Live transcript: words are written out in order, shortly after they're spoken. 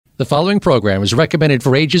The following program is recommended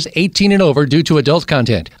for ages 18 and over due to adult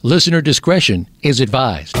content. Listener discretion is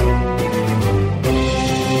advised.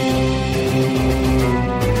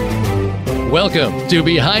 Welcome to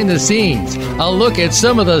Behind the Scenes, a look at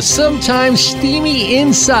some of the sometimes steamy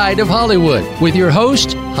inside of Hollywood with your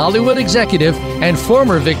host, Hollywood executive, and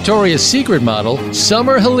former Victoria's Secret model,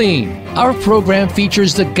 Summer Helene. Our program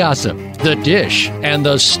features the gossip, the dish, and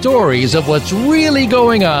the stories of what's really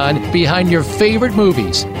going on behind your favorite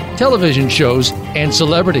movies, television shows, and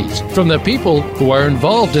celebrities from the people who are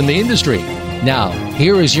involved in the industry. Now,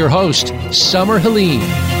 here is your host, Summer Helene.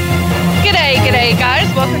 G'day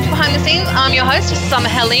guys, welcome to Behind the Scenes. I'm your host, Summer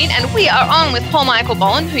Helene, and we are on with Paul Michael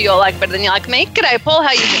Boland, who you'll like better than you like me. G'day Paul,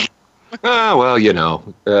 how you doing?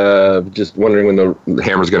 Well, just wondering when the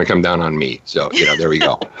hammer's going to come down on me. So, there we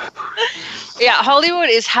go. Yeah, Hollywood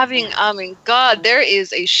is having, there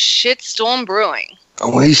is a shitstorm brewing.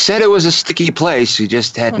 Well, he said it was a sticky place. He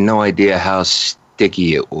just had no idea how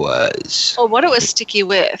sticky it was. Or what it was sticky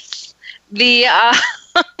with.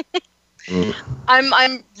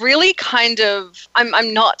 I'm really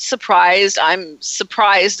I'm not surprised. I'm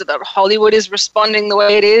surprised that Hollywood is responding the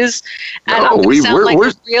way it is. And I'm going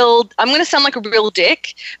to sound like a real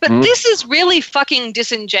dick, but this is really fucking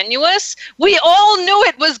disingenuous. We all knew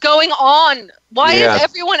it was going on. Why is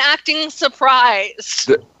everyone acting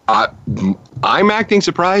surprised? I'm acting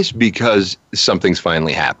surprised because something's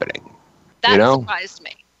finally happening. That surprised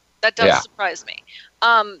me. That does surprise me.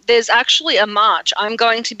 There's actually a march. I'm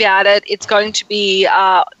going to be at it. It's going to be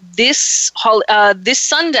this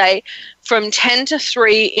Sunday from 10 to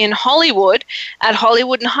 3 in Hollywood at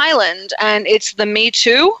Hollywood and Highland, and it's the Me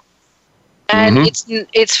Too. And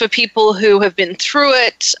it's for people who have been through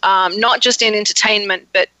it, not just in entertainment,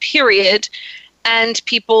 but period, and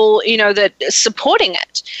people, that are supporting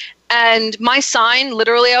it. And my sign,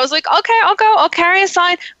 literally, I was like, okay, I'll carry a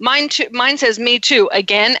sign. Mine says Me Too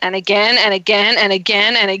again and again and again and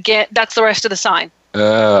again and again. That's the rest of the sign.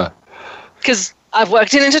 Because I've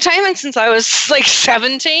worked in entertainment since I was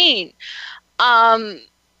 17.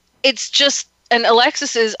 It's just, and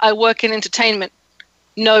Alexis is, I work in entertainment.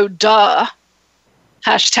 No, duh.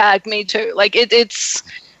 # Me Too. It's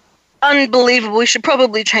unbelievable. We should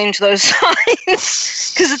probably change those signs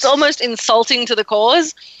because it's almost insulting to the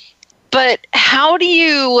cause. But how do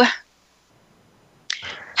you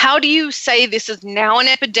say this is now an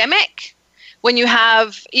epidemic when you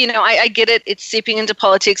have, I get it, it's seeping into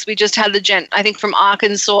politics. We just had the gent, I think from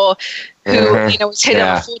Arkansas, who, was hitting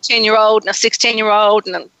a 14-year-old and a 16-year-old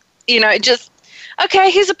and,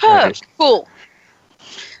 okay, he's a perv. Right. Cool.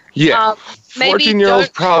 Yeah. 14-year-old's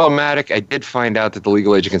problematic. I did find out that the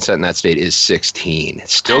legal age of consent in that state is 16.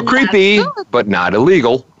 It's still creepy, but not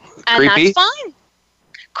illegal. And creepy. That's fine.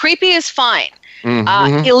 Creepy is fine.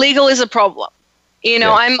 Illegal is a problem.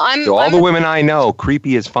 I'm the women I know,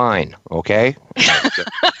 creepy is fine. Okay.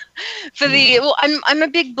 I'm a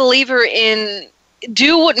big believer in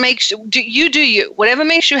do what makes you. Whatever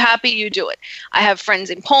makes you happy, you do it. I have friends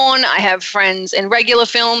in porn. I have friends in regular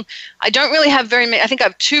film. I don't really have very many. I think I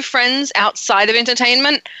have 2 friends outside of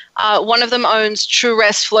entertainment. One of them owns True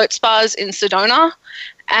Rest float spas in Sedona,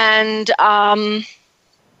 and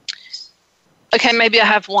okay, maybe I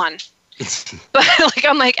have 1. But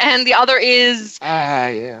and the other is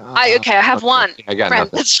I have 1 I got friend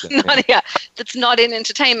nothing. that's not in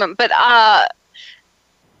entertainment. But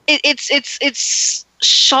it's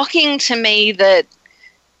shocking to me that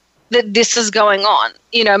this is going on.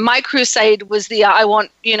 My crusade was I want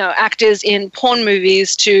actors in porn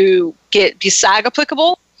movies to be SAG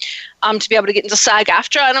applicable. To be able to get into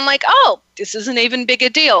SAG-AFTRA, and I'm like, this is an even bigger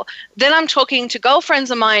deal. Then I'm talking to girlfriends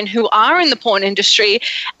of mine who are in the porn industry,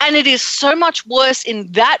 and it is so much worse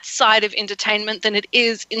in that side of entertainment than it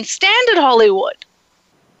is in standard Hollywood.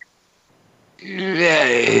 Yeah,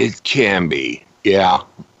 it can be. Yeah.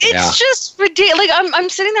 It's just ridiculous. I'm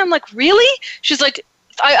sitting there, I'm like, really? She's like,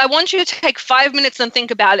 I want you to take 5 minutes and think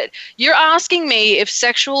about it. You're asking me if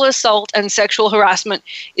sexual assault and sexual harassment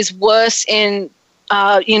is worse in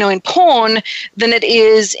porn than it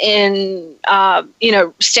is in,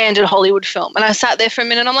 standard Hollywood film. And I sat there for a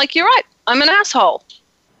minute and I'm like, you're right. I'm an asshole.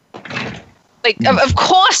 Of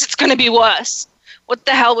course it's going to be worse. What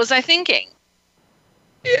the hell was I thinking?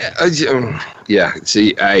 Yeah.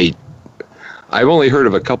 See, I've only heard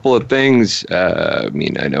of a couple of things. I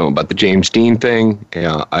know about the James Dean thing.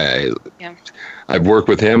 I've worked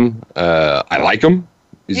with him. I like him.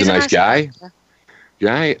 He's a nice guy.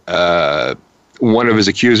 One of his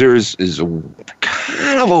accusers is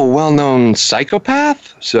kind of a well-known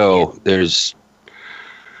psychopath. So there's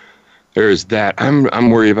that. I'm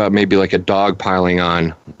worried about maybe like a dog piling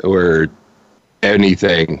on, or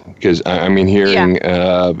anything, because I mean, hearing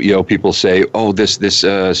people say, "Oh, this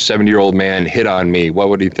 70-year-old man hit on me." What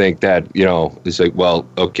would he think that It's like, well,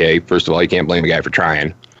 okay. First of all, you can't blame a guy for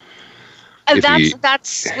trying.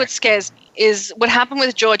 That's what scares me. Is what happened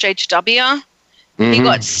with George H.W. He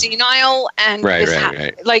got senile, and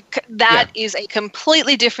like that is a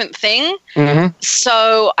completely different thing.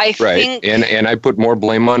 So I think, and I put more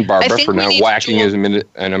blame on Barbara for not whacking him in,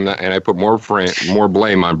 and I put more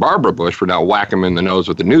blame on Barbara Bush for not whacking him in the nose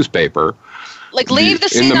with the newspaper. Like, leave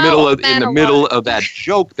the in the middle of that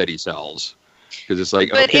joke that he sells, because it's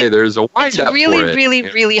like, there's a wind up for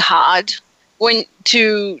it. Really hard when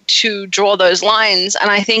to draw those lines,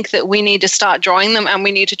 and I think that we need to start drawing them, and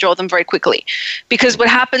we need to draw them very quickly, because what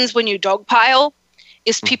happens when you dogpile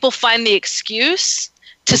is people find the excuse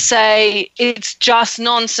to say it's just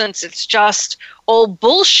nonsense, it's just all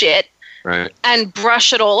bullshit, and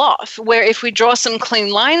brush it all off, where if we draw some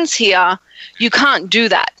clean lines here, you can't do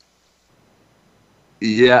that.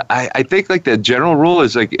 Yeah, I think like the general rule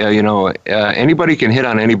is like, anybody can hit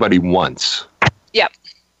on anybody once. Yep.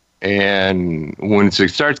 And when it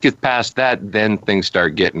starts to get past that, then things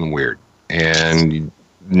start getting weird. And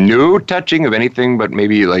no touching of anything but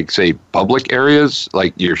maybe, like, say, public areas,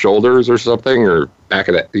 like your shoulders or something, or back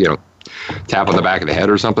of the, tap on the back of the head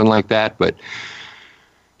or something like that. But,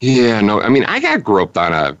 I mean, I got groped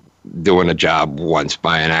on doing a job once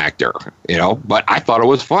by an actor, but I thought it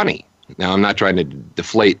was funny. Now, I'm not trying to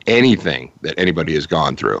deflate anything that anybody has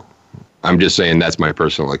gone through. I'm just saying that's my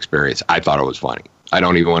personal experience. I thought it was funny. I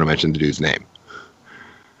don't even want to mention the dude's name.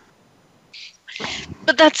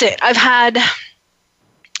 But that's it. I've had,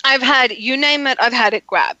 you name it, I've had it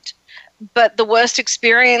grabbed. But the worst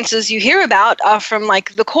experiences you hear about are from,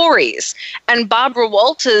 like, the Coreys. And Barbara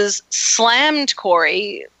Walters slammed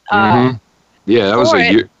Corey. Yeah, that was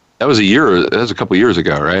a year. That was a couple years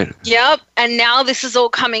ago, right? Yep. And now this is all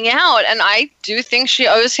coming out, and I do think she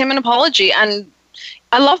owes him an apology. And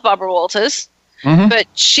I love Barbara Walters. But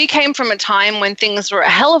she came from a time when things were a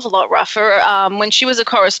hell of a lot rougher, when she was a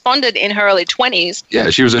correspondent in her early 20s. Yeah,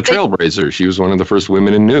 she was a trailblazer. She was one of the first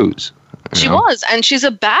women in news. She was, and she's a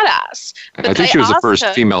badass. But I think she was the first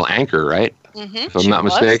female anchor, right? If I'm not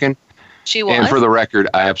mistaken. She was. And for the record,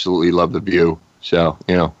 I absolutely love The View. So,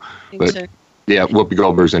 but yeah, Whoopi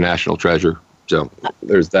Goldberg's a national treasure. So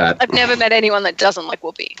there's that. I've never met anyone that doesn't like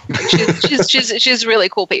Whoopi. She's really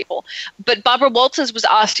cool people. But Barbara Walters was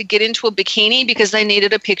asked to get into a bikini because they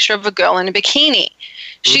needed a picture of a girl in a bikini.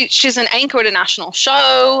 She's an anchor at a national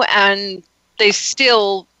show, and she was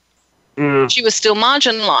still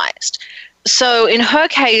marginalized. So in her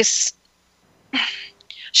case,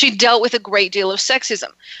 she dealt with a great deal of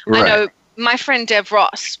sexism. I know my friend Dev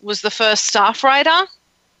Ross was the first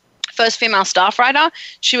female staff writer.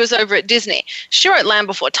 She was over at Disney. She wrote Land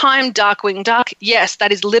Before Time, Darkwing Duck. Yes,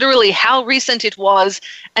 that is literally how recent it was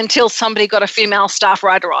until somebody got a female staff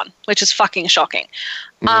writer on, which is fucking shocking.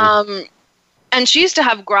 And she used to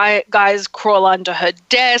have guys crawl under her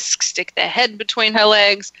desk, stick their head between her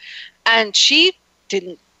legs, and she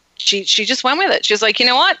didn't. She just went with it. She was like, you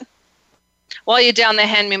know what? While you're down there,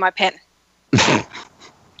 hand me my pen.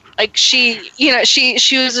 Like, she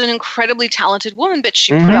was an incredibly talented woman, but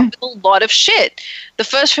she put up with a lot of shit. The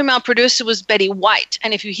first female producer was Betty White,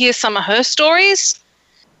 and if you hear some of her stories,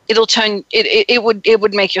 it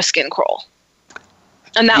would make your skin crawl.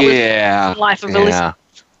 And that was the life of Elizabeth.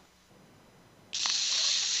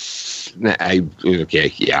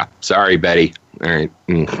 Sorry, Betty. All right.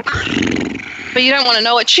 But you don't want to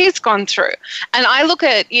know what she's gone through. And I look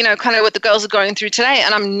at, kind of what the girls are going through today,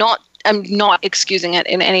 and I'm not excusing it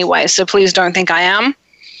in any way, so please don't think I am.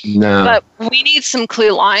 No. But we need some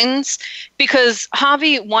clear lines, because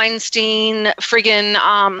Harvey Weinstein,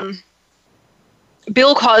 friggin'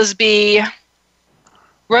 Bill Cosby,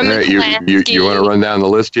 Roman Polanski. You want to run down the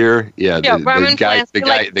list here? Yeah,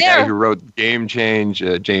 the guy who wrote Game Change,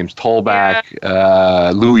 James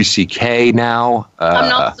Tollback, Louis C.K. now. I'm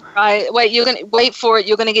not surprised. Wait for it.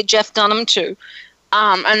 You're gonna get Jeff Dunham too,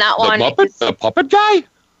 and that one. The puppet guy.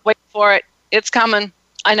 Wait for it. It's coming.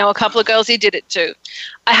 I know a couple of girls he did it too.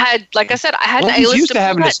 Like I said, I had an A-list. He's used to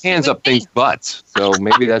having his hands up things' butts, so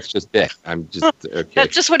maybe that's just it. I'm just okay.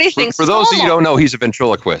 That's just what he thinks. For those of you who don't know, he's a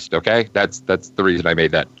ventriloquist. Okay, that's the reason I made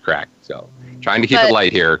that crack. So trying to keep it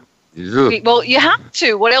light here. Well, you have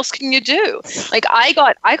to. What else can you do? Like I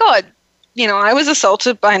got. I was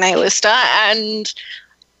assaulted by an A-lister and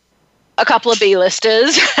a couple of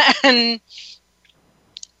B-listers and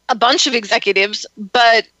a bunch of executives,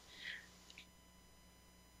 but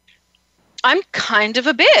I'm kind of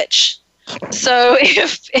a bitch. So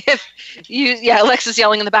if you, Alexa's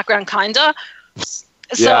yelling in the background, kinda.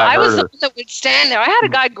 So I was the one that would stand there. I had a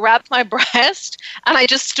guy grab my breast, and I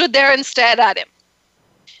just stood there and stared at him.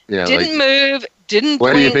 Yeah, didn't move, didn't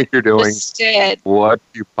What blink, do you think you're doing? Just stared. What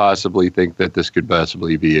do you possibly think that this could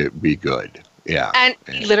possibly be good? Yeah. And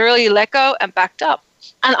he literally let go and backed up.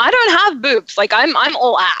 And I don't have boobs. Like, I'm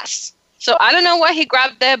all ass. So I don't know why he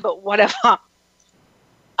grabbed there, but whatever.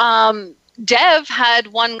 Dev had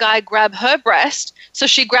one guy grab her breast, so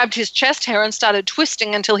she grabbed his chest hair and started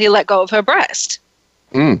twisting until he let go of her breast.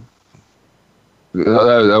 That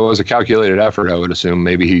was a calculated effort, I would assume.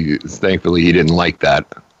 Maybe thankfully he didn't like that.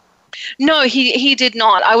 No, he did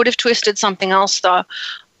not. I would have twisted something else, though.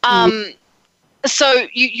 So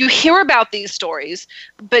you hear about these stories,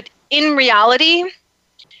 but in reality,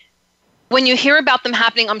 when you hear about them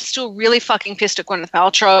happening, I'm still really fucking pissed at Gwyneth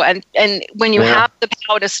Paltrow. And when you have the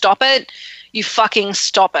power to stop it, you fucking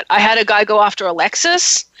stop it. I had a guy go after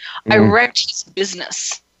Alexis. I wrecked his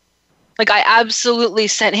business. Like, I absolutely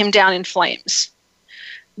sent him down in flames.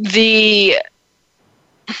 If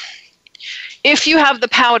you have the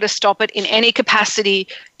power to stop it in any capacity,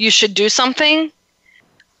 you should do something.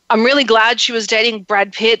 I'm really glad she was dating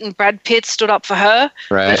Brad Pitt, and Brad Pitt stood up for her.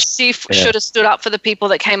 Right. But she should have stood up for the people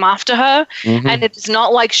that came after her. And it's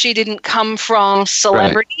not like she didn't come from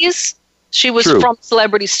celebrities. Right. She was from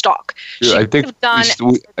celebrity stock. I think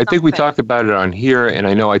we talked about it on here, and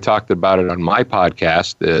I know I talked about it on my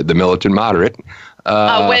podcast, The Militant Moderate.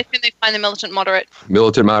 Where can they find The Militant Moderate?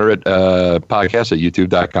 Militant Moderate podcast at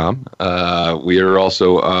youtube.com. We are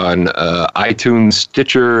also on iTunes,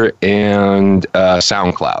 Stitcher, and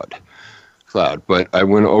SoundCloud. But I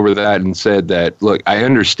went over that and said that, look, I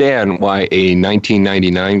understand why a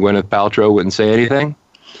 1999 Gwyneth Paltrow wouldn't say anything,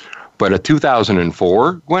 but a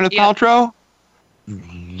 2004 Gwyneth Paltrow,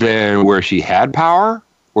 then where she had power,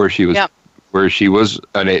 where she was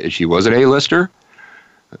an A-lister,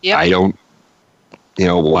 I don't.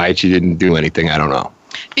 Why she didn't do anything, I don't know.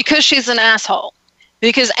 Because she's an asshole.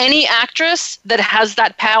 Because any actress that has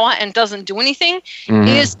that power and doesn't do anything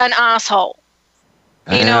is an asshole.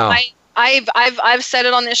 I've said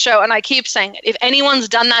it on this show, and I keep saying it. If anyone's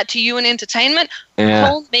done that to you in entertainment,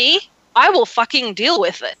 call me. I will fucking deal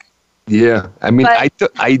with it. Yeah, I mean,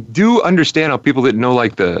 I do understand how people didn't know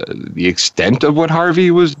like the extent of what Harvey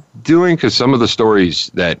was doing, because some of the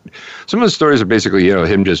stories are basically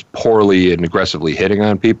him just poorly and aggressively hitting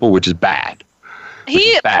on people, which is bad.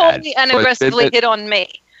 He poorly and aggressively hit on me.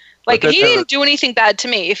 Like, he didn't do anything bad to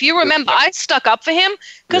me. If you remember, I stuck up for him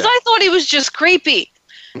because I thought he was just creepy.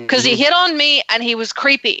 Because he hit on me and he was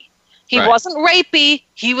creepy. He wasn't rapey.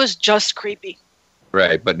 He was just creepy.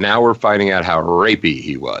 Right, but now we're finding out how rapey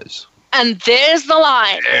he was. And there's the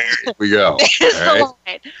line. There we go. There's the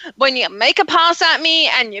line. When you make a pass at me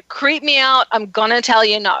and you creep me out, I'm going to tell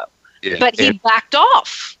you no. Yeah. But he backed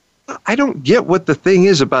off. I don't get what the thing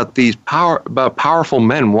is about these powerful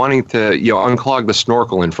men wanting to unclog the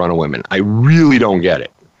snorkel in front of women. I really don't get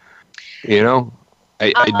it.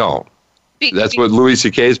 I don't. That's what Louis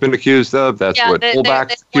C.K. has been accused of. That's what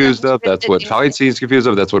Fullback's accused of. That's what Feinstein's accused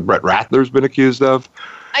of. That's what Brett Ratner's been accused of.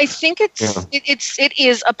 I think it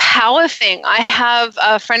is a power thing. I have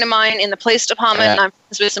a friend of mine in the police department, and I'm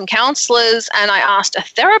friends with some counselors, and I asked a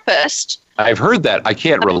therapist. I've heard that. I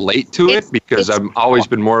can't relate to it because I've always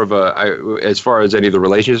been more of as far as any of the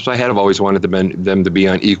relationships I had, I've always wanted them to be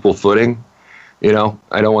on equal footing. I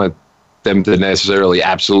don't want them to necessarily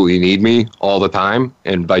absolutely need me all the time,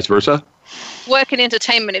 and vice versa. Work in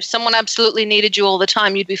entertainment. If someone absolutely needed you all the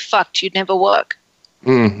time, you'd be fucked. You'd never work.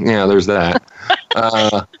 Yeah, there's that.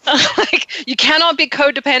 You cannot be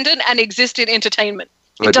codependent and exist in entertainment.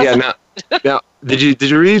 But now, did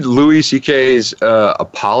you read Louis C.K.'s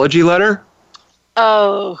apology letter?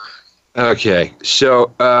 Oh. Okay,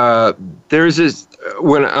 so there's this.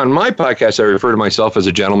 When on my podcast, I refer to myself as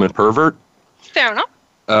a gentleman pervert. Fair enough.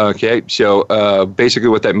 Okay, so basically,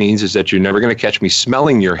 what that means is that you're never going to catch me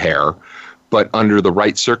smelling your hair, but under the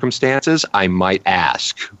right circumstances, I might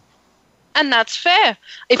ask. And that's fair.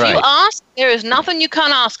 If you ask, there is nothing you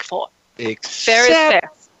can't ask for. Except fair is fair.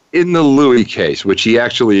 In the Louis case, which he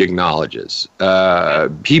actually acknowledges,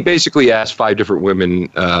 he basically asked 5 different women,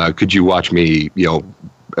 could you watch me,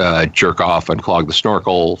 jerk off, unclog the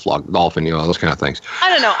snorkel, flog the dolphin, those kind of things. I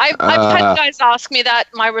don't know. I've had guys ask me that.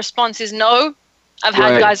 My response is no. I've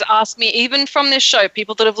had guys ask me, even from this show,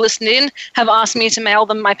 people that have listened in have asked me to mail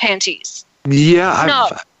them my panties.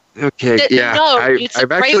 Yeah.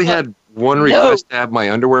 I've actually had one request to have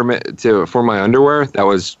my underwear for my underwear. That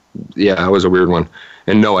was a weird one.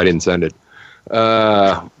 And no, I didn't send it.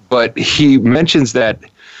 But he mentions that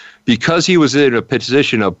because he was in a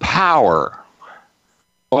position of power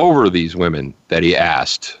over these women that he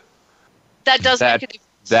asked, That does make a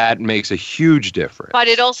difference. That makes a huge difference. But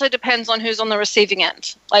it also depends on who's on the receiving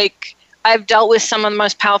end. Like, I've dealt with some of the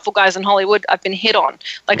most powerful guys in Hollywood. I've been hit on.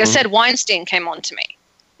 Like I said, Weinstein came on to me.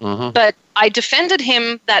 But I defended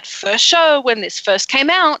him that first show when this first came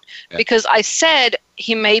out because I said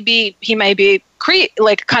he may be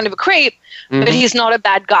kind of a creep, but he's not a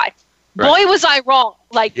bad guy. Right. Boy, was I wrong.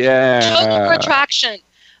 Like, total retraction.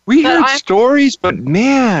 We heard stories, but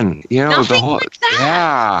man, the whole like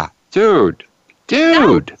that. Dude.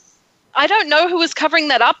 I don't know who was covering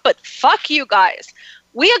that up, but fuck you guys.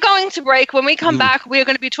 We are going to break. When we come back, we are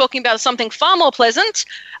going to be talking about something far more pleasant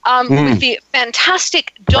with the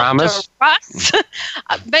fantastic Dr. Russ.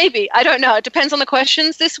 Maybe. I don't know. It depends on the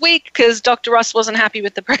questions this week because Dr. Russ wasn't happy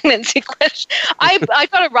with the pregnancy question. I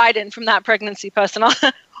got a write-in from that pregnancy person.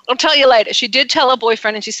 I'll tell you later. She did tell her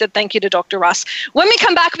boyfriend and she said thank you to Dr. Russ. When we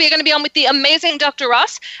come back, we are going to be on with the amazing Dr.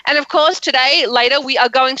 Russ. And of course, later, we are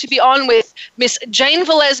going to be on with Miss Jane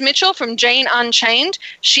Velez Mitchell from Jane Unchained.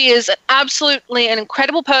 She is absolutely an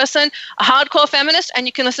incredible person, a hardcore feminist, and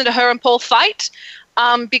you can listen to her and Paul fight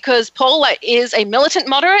because Paul is a militant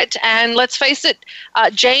moderate. And let's face it,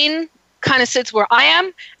 Jane kind of sits where I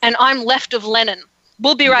am, and I'm left of Lenin.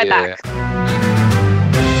 We'll be right back.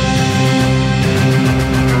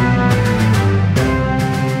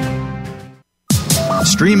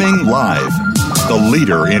 Streaming live, the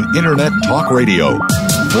leader in Internet talk radio,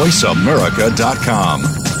 VoiceAmerica.com.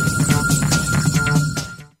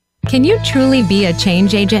 Can you truly be a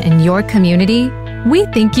change agent in your community? We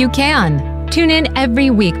think you can. Tune in every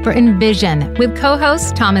week for Envision with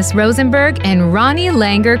co-hosts Thomas Rosenberg and Ronnie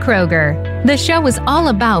Langer Kroger. The show is all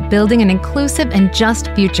about building an inclusive and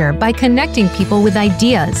just future by connecting people with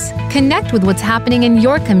ideas. Connect with what's happening in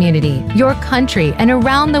your community, your country, and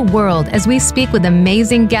around the world as we speak with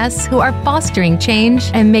amazing guests who are fostering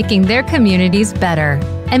change and making their communities better.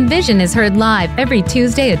 Envision is heard live every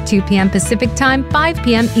Tuesday at 2 p.m. Pacific Time, 5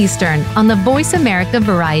 p.m. Eastern on the Voice America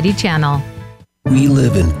Variety Channel. We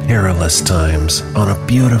live in perilous times on a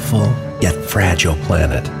beautiful yet fragile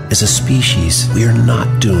planet. As a species, we are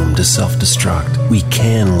not doomed to self-destruct. We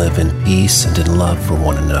can live in peace and in love for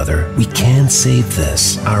one another. We can save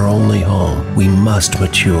this, our only home. We must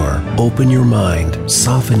mature. Open your mind,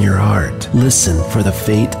 soften your heart. Listen for the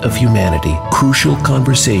fate of humanity. Crucial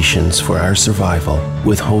conversations for our survival.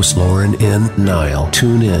 With host Lauren N. Nile.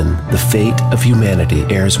 Tune in. The Fate of Humanity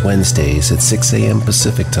airs Wednesdays at 6 a.m.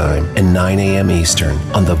 Pacific Time and 9 a.m. Eastern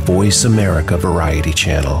on the Voice America Variety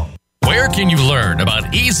Channel. Where can you learn about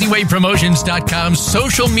EasyWayPromotions.com's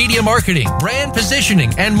social media marketing, brand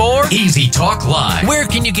positioning, and more? Easy Talk Live. Where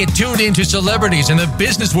can you get tuned into celebrities in the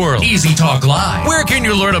business world? Easy Talk Live. Where can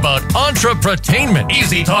you learn about entrepreneur-tainment?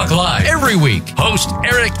 Easy Talk Live. Every week, host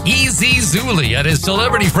Eric E.Z. Zuli and his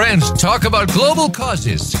celebrity friends talk about global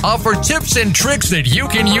causes, offer tips and tricks that you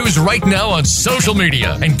can use right now on social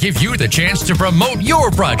media, and give you the chance to promote your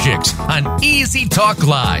projects on Easy Talk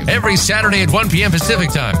Live. Every Saturday at 1 p.m. Pacific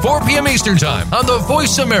Time, 4 p.m. Eastern Time on the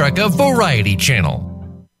Voice America Variety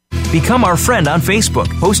Channel. Become our friend on Facebook.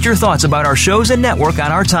 Post your thoughts about our shows and network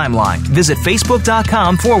on our timeline. Visit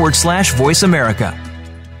Facebook.com/Voice America.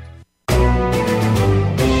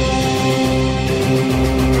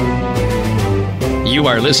 You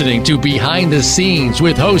are listening to Behind the Scenes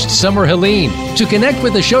with host Summer Helene. To connect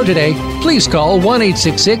with the show today, please call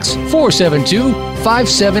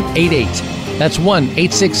 1-866-472-5788. That's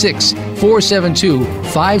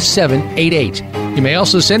 1-866-472-5788. You may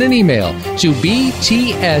also send an email to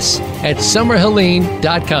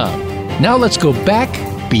bts@summerhelene.com. Now let's go back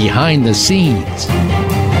behind the scenes.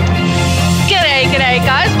 G'day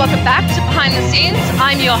guys. Welcome back to Behind the Scenes.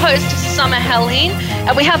 I'm your host, Summer Helene,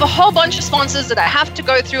 and we have a whole bunch of sponsors that I have to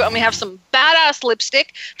go through, and we have some badass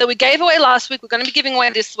lipstick that we gave away last week. We're going to be giving away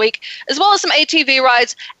this week, as well as some ATV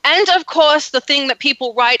rides, and of course, the thing that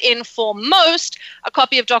people write in for most, a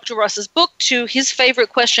copy of Dr. Russ's book to his favorite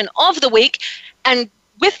question of the week. And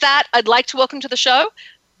with that, I'd like to welcome to the show,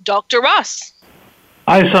 Dr. Russ.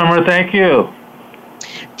 Hi, Summer. Thank you.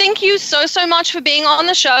 Thank you so much for being on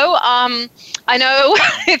the show. I know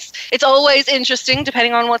it's always interesting,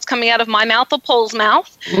 depending on what's coming out of my mouth or Paul's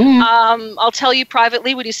mouth. I'll tell you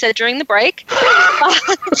privately what he said during the break.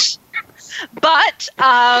 But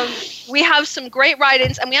we have some great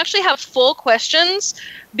write-ins, and we actually have 4 questions,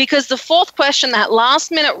 because the 4th question, that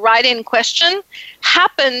last-minute write-in question,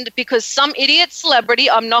 happened because some idiot celebrity,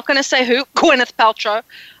 I'm not going to say who, Gwyneth Paltrow,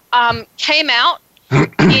 came out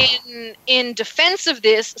in defense of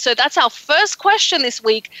this. So that's our first question this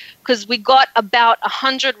week, because we got about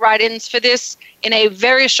 100 write-ins for this in a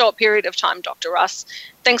very short period of time, Dr. Russ.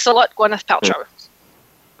 Thanks a lot, Gwyneth Paltrow.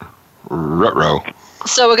 Ruh-roh.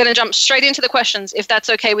 So we're going to jump straight into the questions, if that's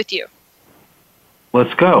okay with you.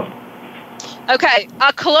 Let's go. Okay.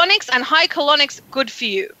 Are colonics and high colonics good for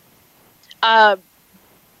you?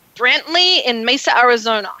 Brantley in Mesa,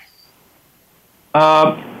 Arizona.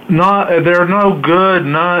 They're no good.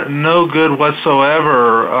 No good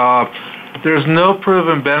whatsoever. There's no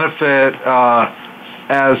proven benefit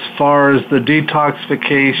as far as the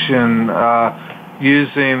detoxification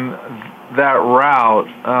using that route.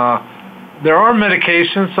 There are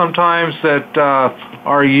medications sometimes that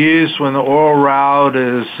are used when the oral route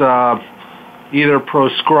is either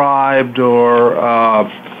prescribed or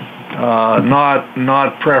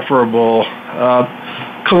not preferable.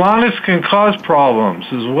 Colonics can cause problems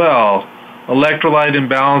as well. Electrolyte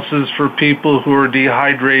imbalances for people who are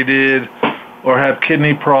dehydrated or have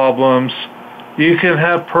kidney problems. You can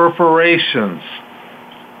have perforations,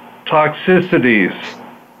 toxicities,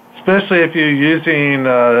 especially if you're using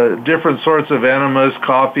different sorts of enemas.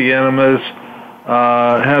 Coffee enemas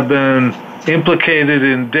have been implicated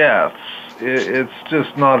in deaths. It's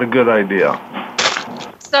just not a good idea.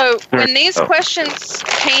 So when these questions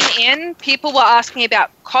came in, people were asking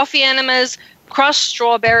about coffee enemas, crushed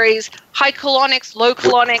strawberries, high colonics, low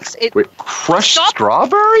colonics. Crushed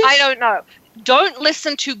strawberries? I don't know. Don't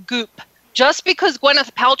listen to Goop. Just because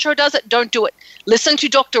Gwyneth Paltrow does it, don't do it. Listen to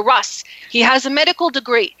Dr. Russ. He has a medical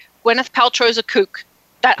degree. Gwyneth Paltrow's a kook.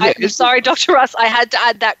 I'm sorry, Dr. Russ, I had to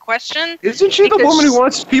add that question. Isn't she the woman who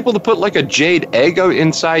wants people to put like a jade egg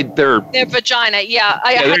inside their vagina? Yeah,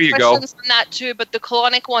 I had questions on that too, but the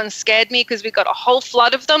colonic one scared me because we got a whole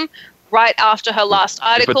flood of them right after her last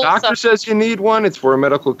article. If a doctor says you need one, it's for a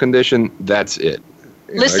medical condition, that's it.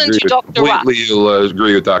 Listen to Dr. Ross. Completely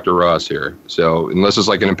agree with Dr. Ross here. So unless it's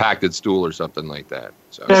like an impacted stool or something like that.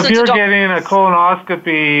 So if you're getting a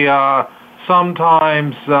colonoscopy,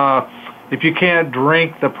 sometimes if you can't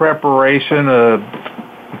drink the preparation of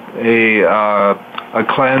a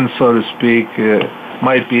cleanse, so to speak, it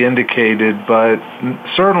might be indicated, but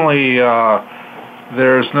certainly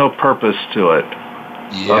there's no purpose to it.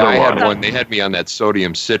 Yeah, I had one. They had me on that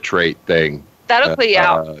sodium citrate thing. That'll clean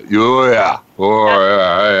out. Yeah.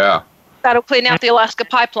 That'll clean out the Alaska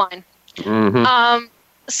pipeline. Mm-hmm.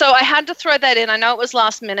 So I had to throw that in. I know it was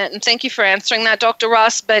last minute, and thank you for answering that, Dr.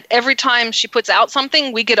 Ross, but every time she puts out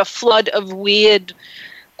something, we get a flood of weird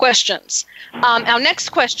questions. Our next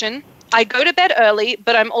question, I go to bed early,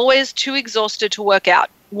 but I'm always too exhausted to work out.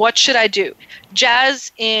 What should I do?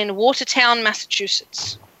 Jazz in Watertown,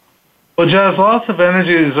 Massachusetts. Well, Jazz, loss of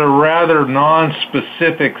energy is a rather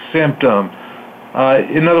non-specific symptom.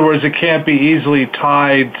 In other words, it can't be easily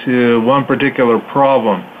tied to one particular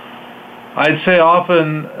problem. I'd say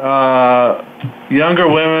often younger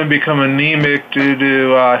women become anemic due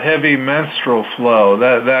to heavy menstrual flow.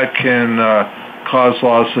 That can cause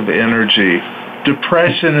loss of energy.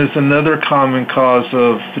 Depression is another common cause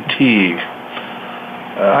of fatigue.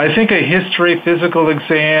 I think a history, physical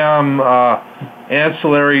exam,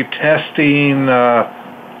 ancillary testing,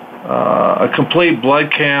 a complete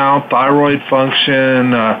blood count, thyroid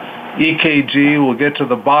function, EKG, we'll get to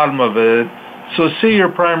the bottom of it. So see your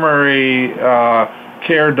primary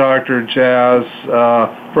care doctor, Jazz,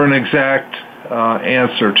 for an exact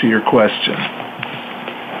answer to your question.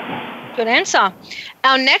 Good answer.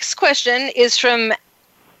 Our next question is from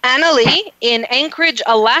Annalie in Anchorage,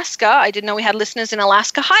 Alaska. I didn't know we had listeners in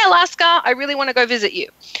Alaska. Hi, Alaska. I really want to go visit you.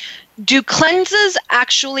 Do cleansers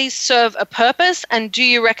actually serve a purpose, and do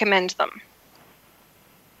you recommend them?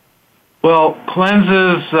 Well,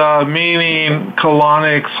 cleanses, meaning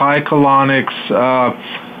colonics, high colonics,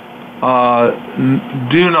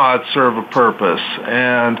 do not serve a purpose.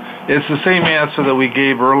 And it's the same answer that we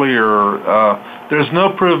gave earlier. There's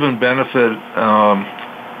no proven benefit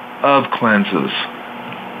of cleanses.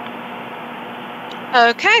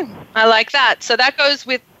 Okay, I like that. So that goes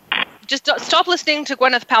with just stop listening to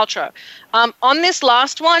Gwyneth Paltrow. On this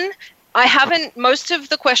last one, most of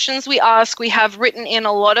the questions we ask, we have written in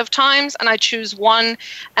a lot of times, and I choose one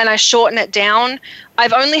and I shorten it down.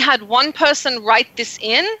 I've only had one person write this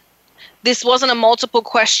in. This wasn't a multiple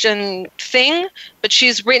question thing, but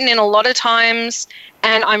she's written in a lot of times,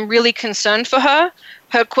 and I'm really concerned for her.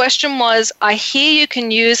 Her question was, I hear you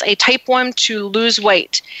can use a tapeworm to lose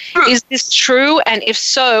weight. Is this true? And if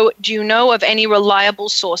so, do you know of any reliable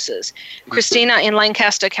sources? Christina in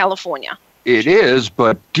Lancaster, California. It is,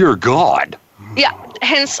 but dear God. Yeah,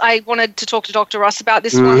 hence I wanted to talk to Dr. Ross about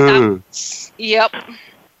this one. Yep.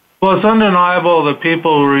 Well, it's undeniable that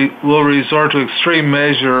people will resort to extreme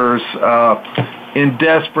measures in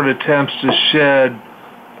desperate attempts to shed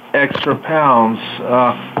extra pounds.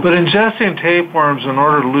 But ingesting tapeworms in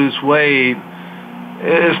order to lose weight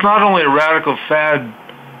It's not only a radical fad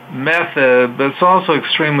method, but it's also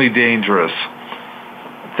extremely dangerous.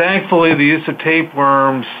 Thankfully, the use of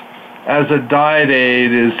tapeworms as a diet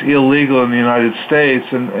aid is illegal in the United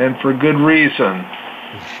States, and for good reason.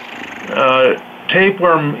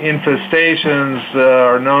 Tapeworm infestations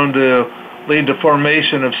are known to lead to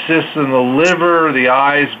formation of cysts in the liver, the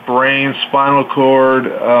eyes, brain, spinal cord,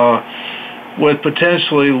 with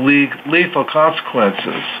potentially lethal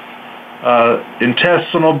consequences.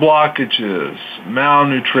 Intestinal blockages,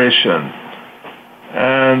 malnutrition.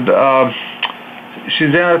 And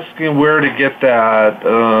she's asking where to get that,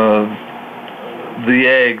 the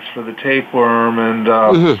eggs for the tapeworm, and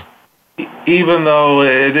even though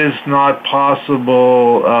it is not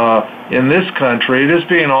possible in this country, it is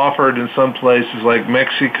being offered in some places like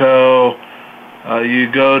Mexico. You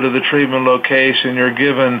go to the treatment location, you're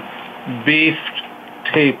given beef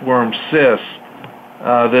tapeworm cysts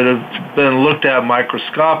that have been looked at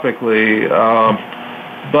microscopically,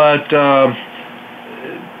 but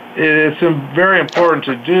it's very important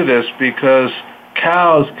to do this because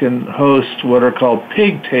cows can host what are called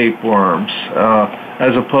pig tapeworms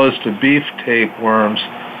as opposed to beef tapeworms,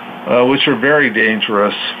 which are very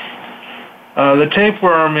dangerous. The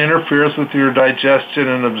tapeworm interferes with your digestion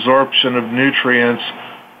and absorption of nutrients,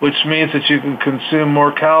 which means that you can consume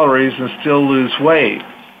more calories and still lose weight.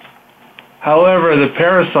 However, the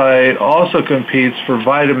parasite also competes for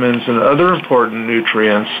vitamins and other important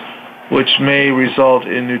nutrients, which may result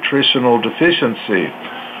in nutritional deficiency.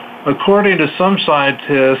 According to some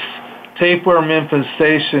scientists, tapeworm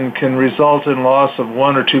infestation can result in loss of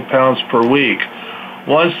 1 or 2 pounds per week.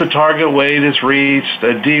 Once the target weight is reached,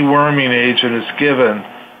 a deworming agent is given,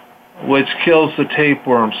 which kills the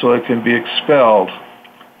tapeworm so it can be expelled.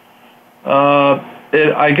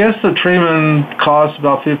 I guess the treatment costs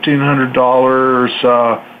about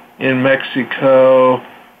 $1,500 in Mexico.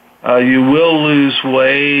 You will lose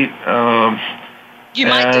weight. You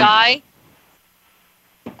might die.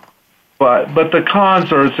 But the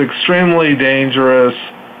cons are it's extremely dangerous.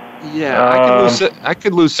 Yeah, I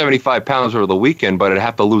could lose 75 pounds over the weekend, but I'd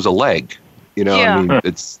have to lose a leg. You know, yeah. I mean,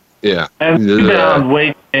 it's, yeah. And rebound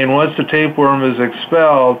weight gain once the tapeworm is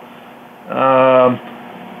expelled.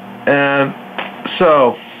 And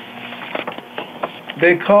so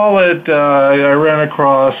they call it, I ran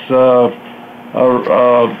across a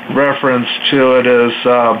reference to it as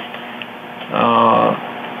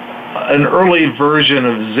an early version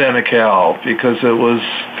of Xenical because it was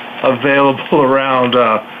available around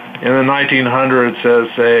in the 1900s as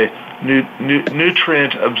a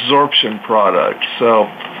nutrient absorption product. So,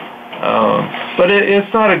 but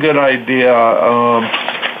it's not a good idea.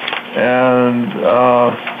 And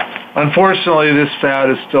unfortunately, this fad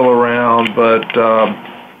is still around, but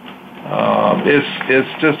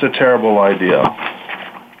it's just a terrible idea.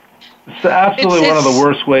 It's absolutely one of the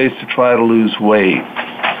worst ways to try to lose weight.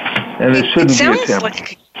 And it shouldn't be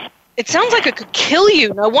attempted. It sounds like it could kill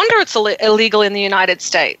you. No wonder it's illegal in the United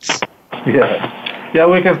States. Yeah,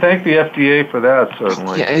 we can thank the FDA for that,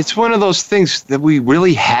 certainly. Yeah, it's one of those things that we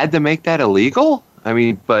really had to make that illegal.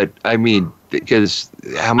 Because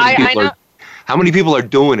how many people are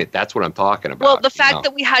doing it? That's what I'm talking about. Well, the fact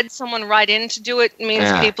that we had someone write in to do it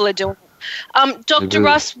means people are doing it. Dr.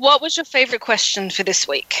 Russ, what was your favorite question for this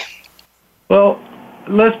week? Well,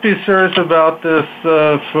 let's be serious about this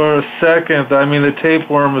for a second. I mean, the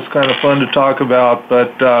tapeworm is kind of fun to talk about,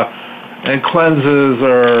 but and cleanses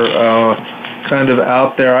are kind of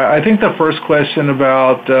out there. I think the first question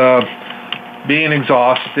about being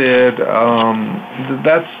exhausted,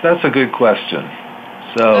 that's a good question.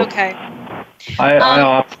 So okay. I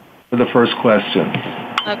opt for the first question.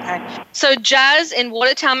 Okay. So, Jazz in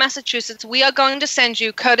Watertown, Massachusetts, we are going to send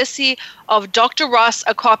you, courtesy of Dr. Russ,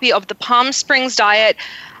 a copy of the Palm Springs Diet.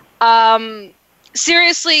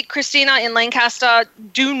 Seriously, Christina in Lancaster,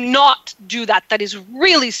 do not do that. That is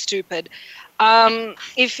really stupid.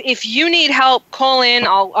 If you need help, call in.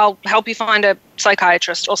 I'll help you find a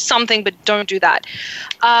psychiatrist or something, but don't do that.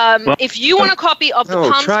 If you want a copy of the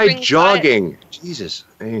Palm try Springs jogging. Diet, Jesus.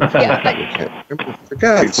 For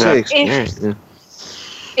God's sake.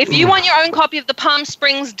 If you want your own copy of the Palm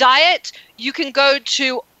Springs Diet, you can go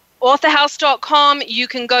to authorhouse.com. You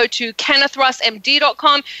can go to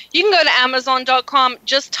kennethrussmd.com. You can go to amazon.com.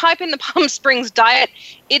 Just type in the Palm Springs Diet.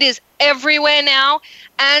 It is everywhere now.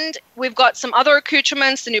 And we've got some other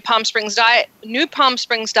accoutrements. The new Palm Springs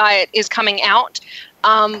Diet is coming out,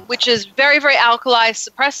 which is very, very alkali,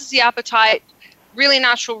 suppresses the appetite, really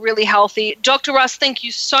natural, really healthy. Dr. Russ, thank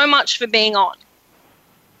you so much for being on.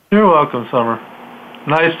 You're welcome, Summer.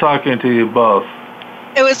 Nice talking to you both.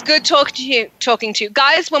 It was good talking to you.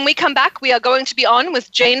 Guys, when we come back, we are going to be on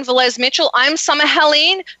with Jane Velez Mitchell. I'm Summer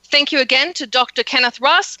Helene. Thank you again to Dr. Kenneth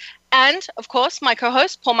Ross and, of course, my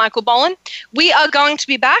co-host, Paul Michael Boland. We are going to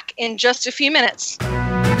be back in just a few minutes.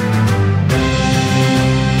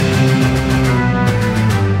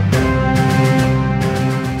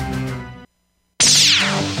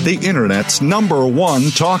 The Internet's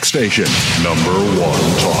 #1 talk station.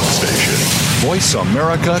 #1 talk station.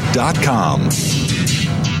 VoiceAmerica.com.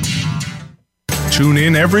 Tune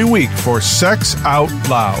in every week for Sex Out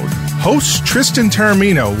Loud. Host Tristan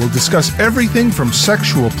Taormino will discuss everything from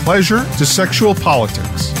sexual pleasure to sexual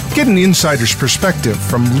politics. Get an insider's perspective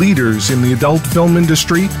from leaders in the adult film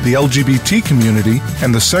industry, the LGBT community,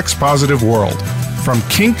 and the sex-positive world. From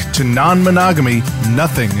kink to non-monogamy,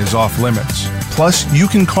 nothing is off limits. Plus, you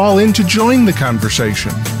can call in to join the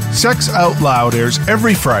conversation. Sex Out Loud airs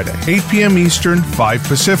every Friday, 8 p.m. Eastern, 5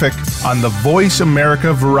 Pacific, on the Voice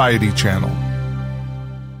America Variety Channel.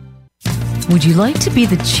 Would you like to be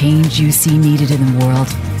the change you see needed in the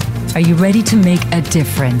world? Are you ready to make a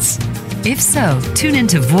difference? If so, tune in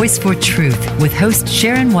to Voice for Truth with host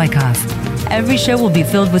Sharon Wyckoff. Every show will be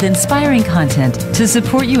filled with inspiring content to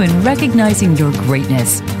support you in recognizing your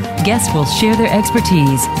greatness. Guests will share their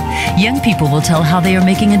expertise. Young people will tell how they are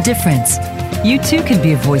making a difference. You too can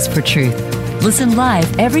be a voice for truth. Listen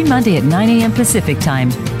live every Monday at 9 a.m. Pacific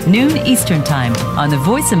Time, noon Eastern Time on the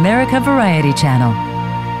Voice America Variety Channel.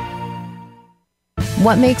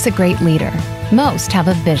 What makes a great leader? Most have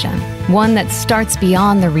a vision, one that starts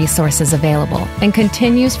beyond the resources available and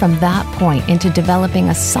continues from that point into developing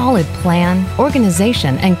a solid plan,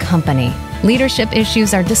 organization, and company. Leadership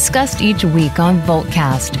issues are discussed each week on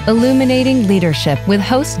Voltcast, Illuminating Leadership with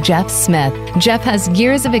host Jeff Smith. Jeff has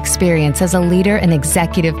years of experience as a leader and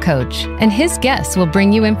executive coach, and his guests will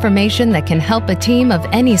bring you information that can help a team of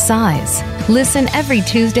any size. Listen every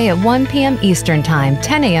Tuesday at 1 p.m. Eastern Time,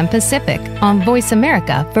 10 a.m. Pacific on Voice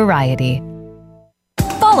America Variety.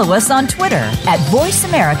 Follow us on Twitter at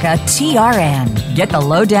VoiceAmericaTRN. Get the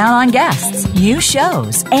lowdown on guests, new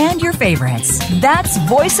shows, and your favorites. That's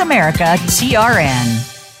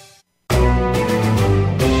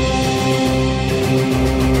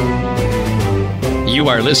VoiceAmericaTRN. You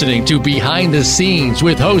are listening to Behind the Scenes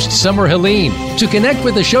with host Summer Helene. To connect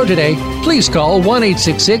with the show today, please call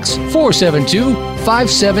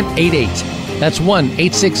 1-866-472-5788. That's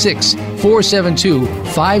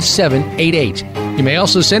 1-866-472-5788. You may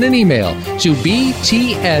also send an email to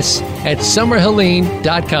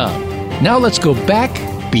bts@summerhelene.com. Now let's go back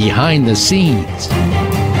behind the scenes.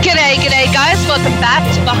 G'day guys. Welcome back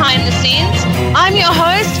to Behind the Scenes. I'm your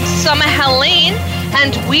host, Summer Helene,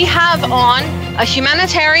 and we have on a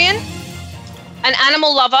humanitarian, an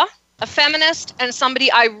animal lover, a feminist, and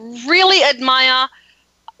somebody I really admire,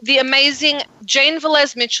 the amazing Jane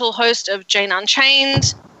Velez Mitchell, host of Jane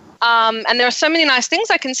Unchained. And there are so many nice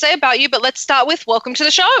things I can say about you, but let's start with welcome to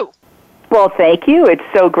the show. Well, thank you. It's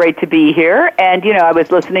so great to be here. And, I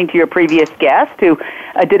was listening to your previous guest who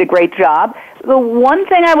did a great job. The one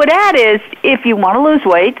thing I would add is if you want to lose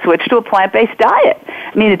weight, switch to a plant-based diet.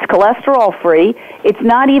 I mean, it's cholesterol-free. It's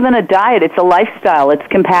not even a diet. It's a lifestyle. It's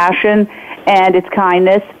compassion and it's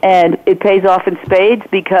kindness, and it pays off in spades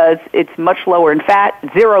because it's much lower in fat,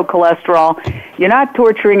 zero cholesterol. You're not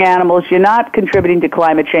torturing animals. You're not contributing to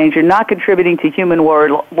climate change. You're not contributing to human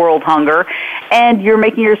world hunger, and you're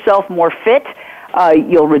making yourself more fit.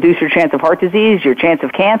 You'll reduce your chance of heart disease, your chance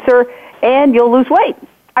of cancer, and you'll lose weight.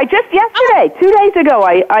 Yesterday, 2 days ago,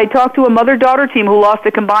 I talked to a mother-daughter team who lost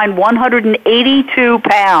a combined 182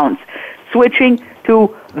 pounds, switching to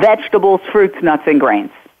vegetables, fruits, nuts, and grains.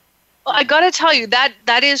 Well, I got to tell you,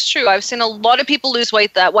 that is true. I've seen a lot of people lose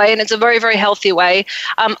weight that way, and it's a very, very healthy way.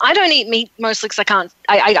 I don't eat meat mostly because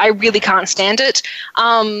I really can't stand it.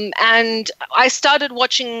 And I started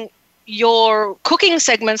watching your cooking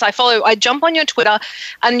segments. I jump on your Twitter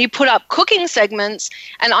and you put up cooking segments,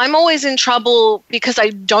 and I'm always in trouble because I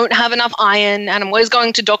don't have enough iron, and I'm always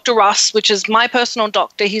going to Dr. Russ, which is my personal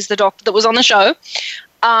doctor. He's the doctor that was on the show.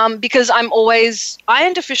 Because I'm always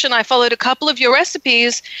iron deficient. I followed a couple of your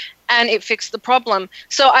recipes and it fixed the problem.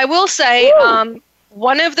 So I will say,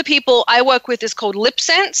 one of the people I work with is called Lip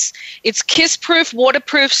Sense. It's kiss-proof,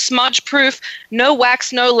 waterproof, smudge-proof, no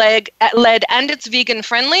wax, no lead, and it's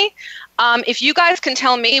vegan-friendly. If you guys can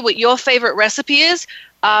tell me what your favorite recipe is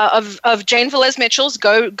of Jane Velez Mitchell's,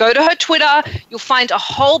 go to her Twitter. You'll find a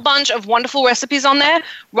whole bunch of wonderful recipes on there.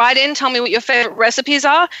 Write in, tell me what your favorite recipes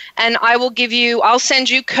are, and I'll send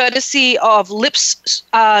you, courtesy of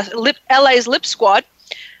LA's Lip Squad,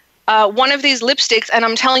 one of these lipsticks, and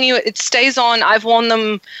I'm telling you, it stays on. I've worn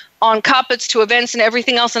them on carpets to events and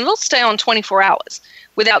everything else, and it'll stay on 24 hours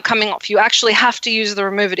without coming off. You actually have to use the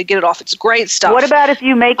remover to get it off. It's great stuff. What about if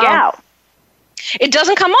you make out? It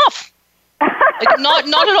doesn't come off. Like, not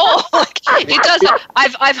at all. Like, it doesn't.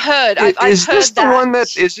 I've heard. Is heard this the that. one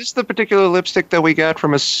that is this the particular lipstick that we got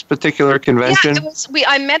from a particular convention? Yeah,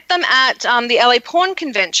 I met them at the LA Porn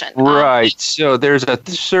Convention. Right. So there's a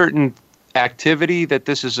certain activity that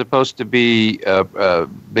this is supposed to be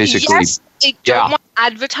basically. Yes, they don't want to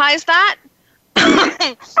advertise that.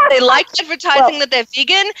 They like advertising that they're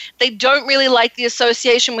vegan. They don't really like the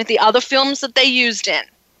association with the other films that they used in.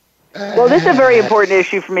 Well, this is a very important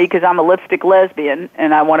issue for me because I'm a lipstick lesbian,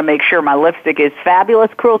 and I want to make sure my lipstick is fabulous,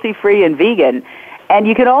 cruelty-free, and vegan. And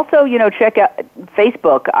you can also, check out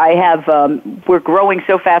Facebook. I have, we're growing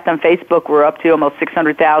so fast on Facebook. We're up to almost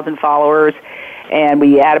 600,000 followers, and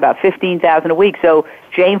we add about 15,000 a week. So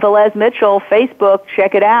Jane Velez Mitchell, Facebook,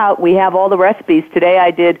 check it out. We have all the recipes. Today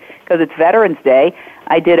I did, because it's Veterans Day,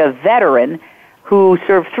 I did a veteran who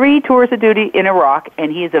served 3 tours of duty in Iraq,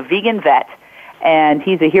 and he is a vegan vet. And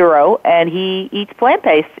he's a hero, and he eats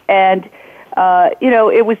plant-based. And,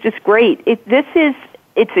 it was just great.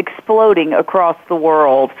 It's exploding across the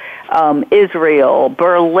world. Israel,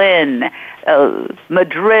 Berlin,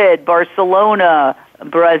 Madrid, Barcelona,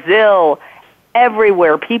 Brazil,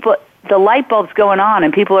 everywhere. The light bulb's going on,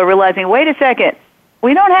 and people are realizing, wait a second,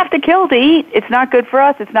 we don't have to kill to eat. It's not good for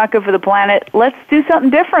us. It's not good for the planet. Let's do something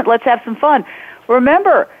different. Let's have some fun.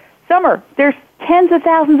 Remember, summer, there's tens of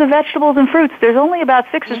thousands of vegetables and fruits. There's only about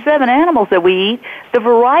 6 or 7 animals that we eat. The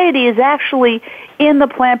variety is actually in the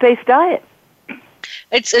plant-based diet.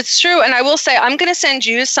 It's true, and I will say I'm going to send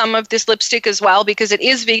you some of this lipstick as well because it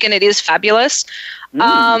is vegan. It is fabulous,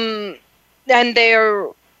 and they're,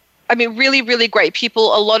 really, really great.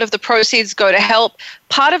 People, a lot of the proceeds go to help.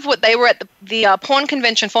 Part of what they were at the porn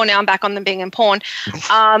convention for, now I'm back on them being in porn,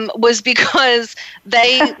 was because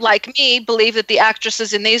they, like me, believe that the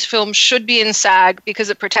actresses in these films should be in SAG because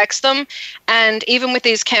it protects them. And even with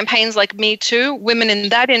these campaigns like Me Too, women in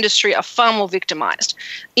that industry are far more victimized,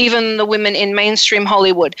 even the women in mainstream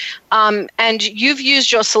Hollywood. And you've used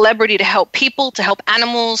your celebrity to help people, to help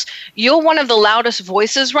animals. You're one of the loudest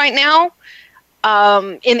voices right now.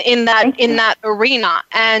 In that arena,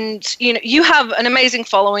 and you have an amazing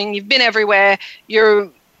following. You've been everywhere. You're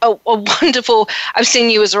a wonderful. I've seen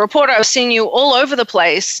you as a reporter. I've seen you all over the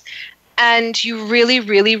place, and you really,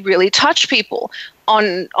 really, really touch people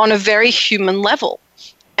on a very human level.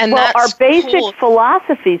 And well, that's our basic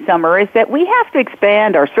philosophy, Summer, is that we have to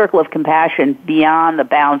expand our circle of compassion beyond the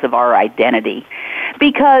bounds of our identity.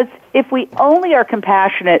 Because if we only are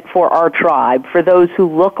compassionate for our tribe, for those who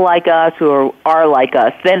look like us, who are like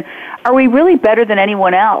us, then are we really better than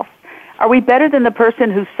anyone else? Are we better than the person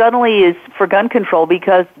who suddenly is for gun control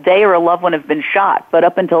because they or a loved one have been shot, but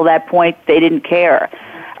up until that point they didn't care?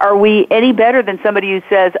 Are we any better than somebody who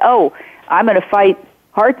says, oh, I'm going to fight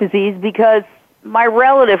heart disease because my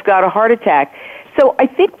relative got a heart attack? So I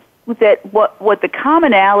think that what the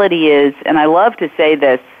commonality is, and I love to say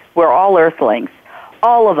this, we're all earthlings.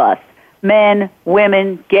 All of us, men,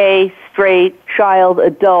 women, gay, straight, child,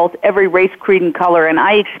 adult, every race, creed, and color, and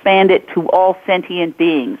I expand it to all sentient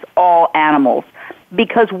beings, all animals,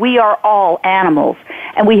 because we are all animals,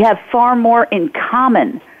 and we have far more in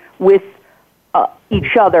common with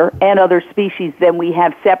each other and other species than we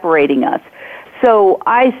have separating us. So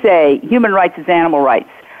I say human rights is animal rights.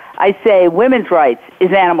 I say women's rights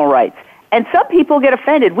is animal rights. And some people get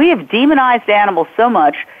offended. We have demonized animals so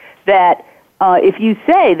much that if you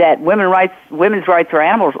say that women's rights are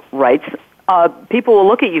animal rights, people will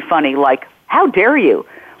look at you funny, like, how dare you?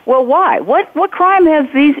 Well, why? What crime has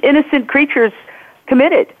these innocent creatures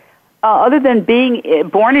committed other than being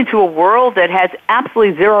born into a world that has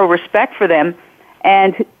absolutely zero respect for them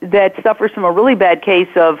and that suffers from a really bad case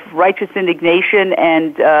of righteous indignation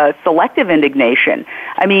and selective indignation?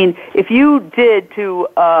 I mean, if you did to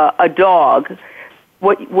a dog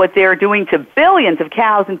what they're doing to billions of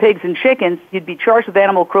cows and pigs and chickens, you'd be charged with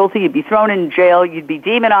animal cruelty, you'd be thrown in jail, you'd be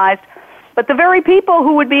demonized. But the very people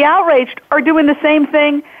who would be outraged are doing the same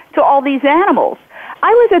thing to all these animals. I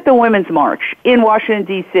was at the Women's March in Washington,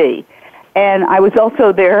 D.C., and I was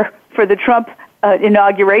also there for the Trump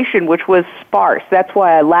inauguration, which was sparse. That's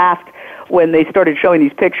why I laughed when they started showing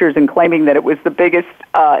these pictures and claiming that it was the biggest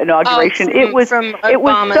inauguration. It was so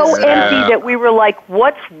empty that we were like,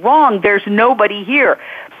 what's wrong? There's nobody here.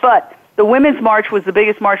 But the Women's March was the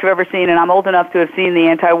biggest march I've ever seen, and I'm old enough to have seen the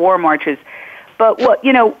anti-war marches. But what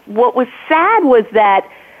was sad was that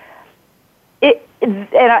and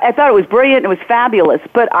I thought it was brilliant. It was fabulous.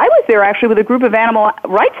 But I was there actually with a group of animal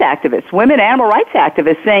rights activists, women animal rights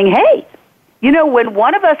activists, saying, hey, you know, when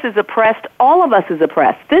one of us is oppressed, all of us is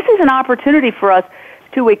oppressed. This is an opportunity for us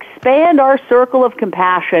to expand our circle of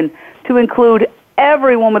compassion to include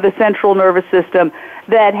everyone with a central nervous system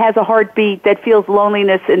that has a heartbeat, that feels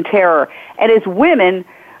loneliness and terror. And as women,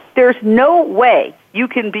 there's no way you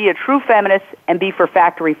can be a true feminist and be for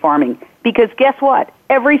factory farming. Because guess what?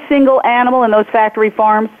 Every single animal in those factory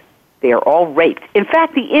farms, they are all raped. In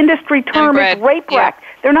fact, the industry term is rape rack.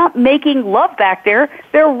 They're not making love back there.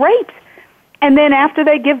 They're raped. And then after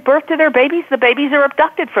they give birth to their babies, the babies are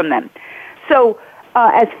abducted from them. So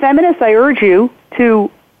as feminists, I urge you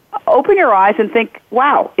to open your eyes and think,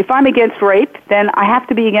 wow, if I'm against rape, then I have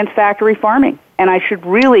to be against factory farming. And I should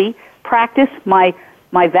really practice my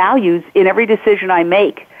values in every decision I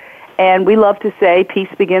make. And we love to say, peace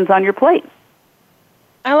begins on your plate.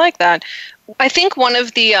 I like that. I think one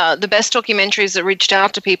of the best documentaries that reached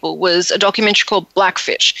out to people was a documentary called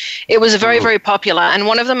Blackfish. It was very, very popular, and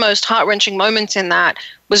one of the most heart-wrenching moments in that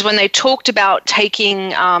was when they talked about taking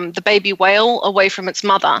the baby whale away from its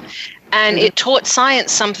mother, and it taught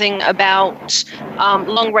science something about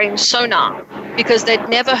long-range sonar, because they'd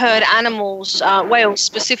never heard animals, whales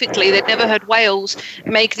specifically, they'd never heard whales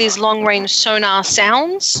make these long-range sonar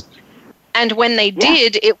sounds. And when they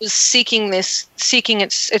did, it was seeking its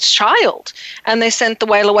child, and they sent the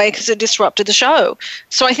whale away because it disrupted the show.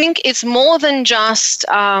 So I think it's more than just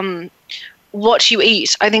what you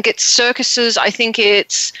eat. I think it's circuses. I think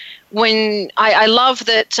it's when I love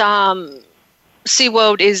that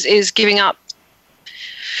SeaWorld is giving up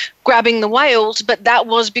grabbing the whales, but that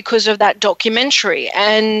was because of that documentary.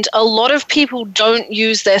 And a lot of people don't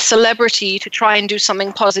use their celebrity to try and do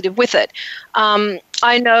something positive with it.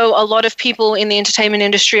 I know a lot of people in the entertainment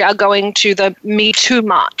industry are going to the Me Too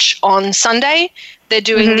March on Sunday. They're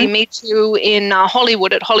doing the Me Too in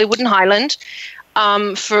Hollywood, at Hollywood and Highland,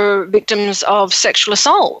 for victims of sexual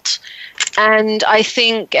assault. And I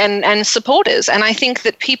think, and supporters, and I think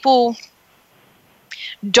that people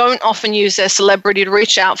don't often use their celebrity to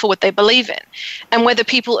reach out for what they believe in. And whether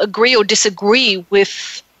people agree or disagree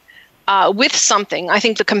with something, I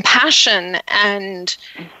think the compassion and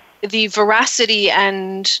the veracity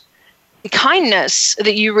and the kindness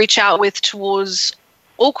that you reach out with towards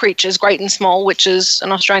all creatures, great and small, which is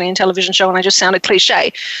an Australian television show, and I just sounded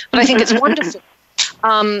cliche, but I think it's wonderful.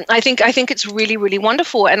 I think it's really, really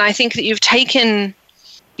wonderful, and I think that you've taken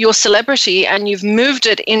your celebrity and you've moved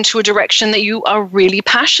it into a direction that you are really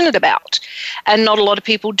passionate about, and not a lot of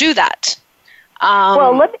people do that.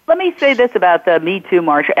 Well, let me say this about the Me Too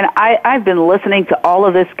March, and I've been listening to all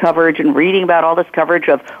of this coverage and reading about all this coverage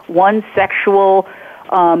of one sexual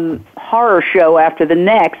horror show after the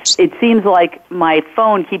next. It seems like my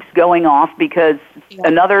phone keeps going off because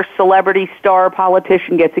another celebrity star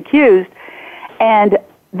politician gets accused, and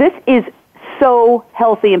this is so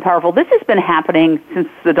healthy and powerful. This has been happening since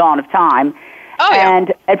the dawn of time.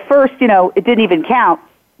 And at first, it didn't even count.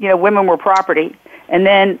 Women were property. And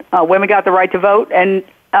then women got the right to vote, and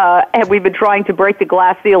we've been trying to break the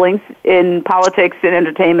glass ceilings in politics and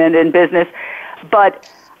entertainment and business. But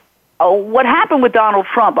what happened with Donald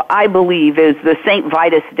Trump, I believe, is the St.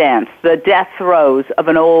 Vitus dance, the death throes of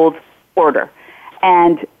an old order.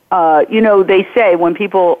 And, they say when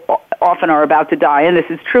people often are about to die, and this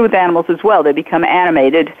is true with animals as well, they become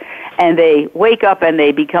animated, and they wake up and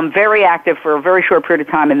they become very active for a very short period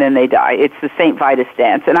of time, and then they die. It's the St. Vitus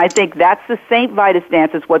dance. And I think that's the St. Vitus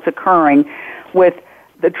dance is what's occurring with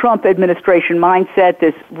the Trump administration mindset,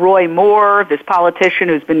 this Roy Moore, this politician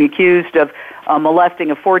who's been accused of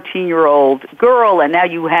molesting a 14-year-old girl, and now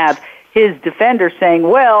you have his defender saying,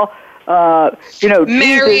 well,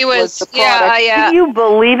 Mary Jesus was the product. Can you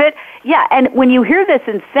believe it? Yeah, and when you hear this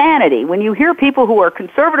insanity, when you hear people who are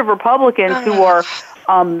conservative Republicans who are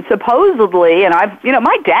supposedly, and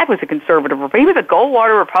my dad was a conservative, he was a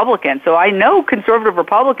Goldwater Republican, so I know conservative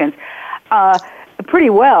Republicans pretty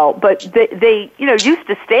well, but they used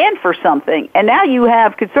to stand for something, and now you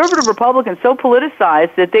have conservative Republicans so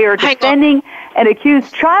politicized that they are defending an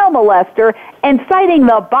accused child molester and citing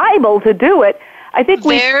the Bible to do it. I think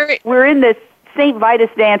we're in this St. Vitus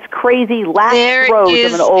dance crazy last throes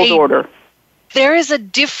of an old order. There is a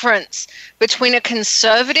difference between a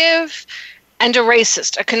conservative and a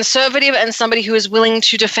racist, a conservative and somebody who is willing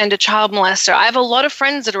to defend a child molester. I have a lot of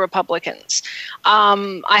friends that are Republicans.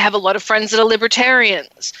 I have a lot of friends that are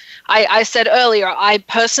libertarians. I said earlier, I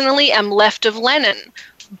personally am left of Lenin.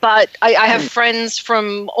 but I have friends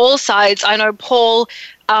from all sides. I know Paul,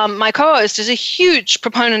 my co-host, is a huge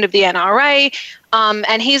proponent of the NRA,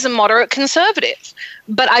 and he's a moderate conservative.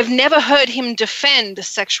 But I've never heard him defend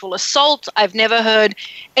sexual assault. I've never heard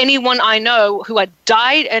anyone I know who had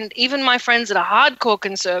died, and even my friends that are hardcore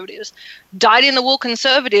conservatives, dyed-in-the-wool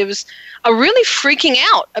conservatives, are really freaking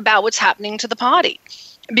out about what's happening to the party.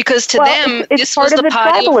 Because to them, this was the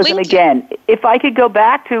party of Lincoln. Again, if I could go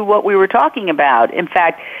back to what we were talking about, in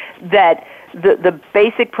fact, that the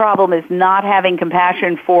basic problem is not having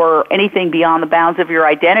compassion for anything beyond the bounds of your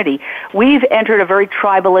identity. We've entered a very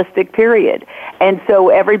tribalistic period, and so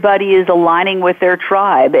everybody is aligning with their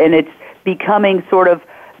tribe, and it's becoming sort of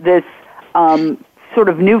this sort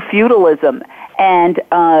of new feudalism, and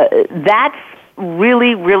that's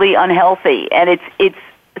really, really unhealthy, and it's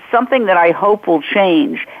something that I hope will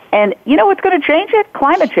change. And you know what's going to change it?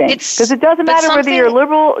 Climate change. Because it doesn't matter whether you're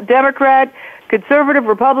liberal, Democrat, conservative,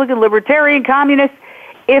 Republican, libertarian, communist.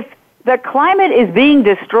 If the climate is being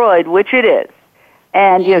destroyed, which it is,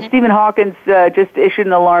 and you know, Stephen Hawkins just issued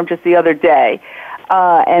an alarm just the other day,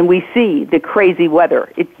 and we see the crazy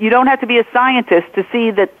weather. You don't have to be a scientist to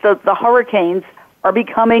see that the hurricanes are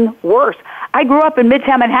becoming worse. I grew up in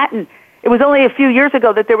Midtown Manhattan. It was only a few years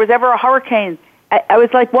ago that there was ever a hurricane. I was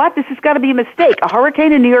like, what? This has got to be a mistake. A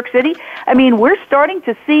hurricane in New York City? I mean, we're starting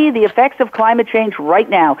to see the effects of climate change right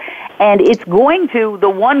now. And it's going to, the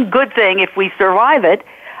one good thing, if we survive it,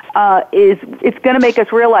 is it's going to make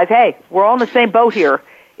us realize, hey, we're all in the same boat here.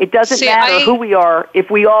 It doesn't matter who we are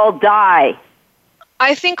if we all die.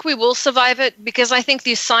 I think we will survive it because I think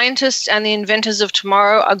the scientists and the inventors of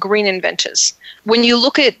tomorrow are green inventors. When you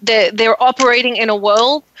look at they're operating in a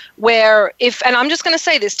world where and I'm just going to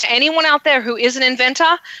say this to anyone out there who is an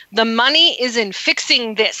inventor, the money is in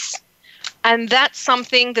fixing this. And that's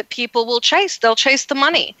something that people will chase. They'll chase the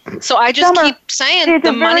money. So I just keep saying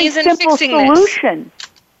the money's in fixing solution. This.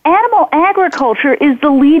 Animal agriculture is the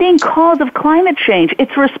leading cause of climate change.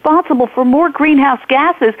 It's responsible for more greenhouse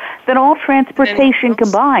gases than all transportation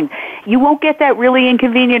combined. You won't get that really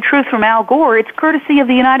inconvenient truth from Al Gore. It's courtesy of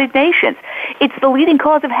the United Nations. It's the leading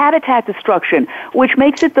cause of habitat destruction, which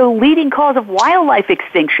makes it the leading cause of wildlife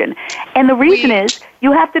extinction. And the reason is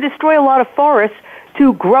you have to destroy a lot of forests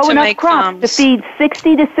to grow enough crops to feed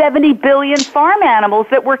 60 to 70 billion farm animals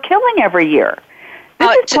that we're killing every year.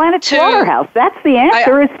 This is Planet Slaughterhouse. That's the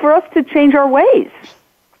answer, is for us to change our ways.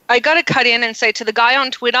 I got to cut in and say to the guy on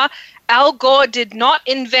Twitter, Al Gore did not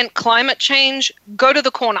invent climate change. Go to the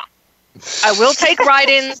corner. I will take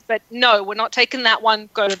write-ins, but no, we're not taking that one.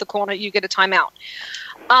 Go to the corner. You get a timeout.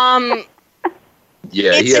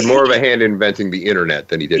 Yeah, he had more of a hand in inventing the internet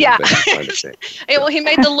than he did inventing climate change. Well, he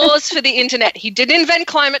made the laws for the internet. He did invent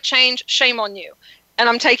climate change. Shame on you. And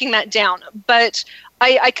I'm taking that down. But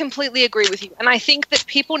I completely agree with you. And I think that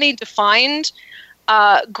people need to find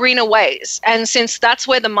greener ways. And since that's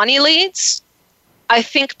where the money leads, I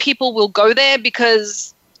think people will go there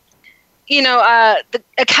because, you know,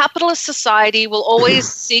 a capitalist society will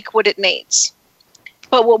always seek what it needs.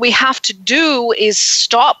 But what we have to do is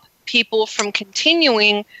stop people from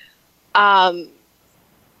continuing the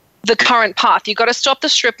current path. You've got to stop the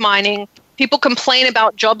strip mining. People complain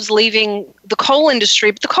about jobs leaving the coal industry,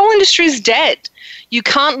 but the coal industry is dead. You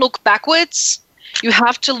can't look backwards. You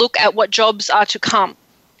have to look at what jobs are to come.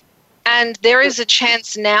 And there is a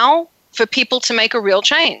chance now for people to make a real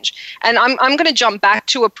change. And I'm going to jump back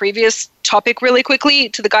to a previous topic really quickly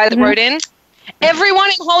to the guy that wrote in. Everyone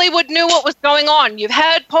in Hollywood knew what was going on. You've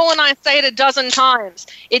heard Paul and I say it a dozen times.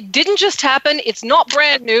 It didn't just happen. It's not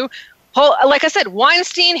brand new. Like I said,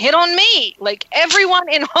 Weinstein hit on me. Like everyone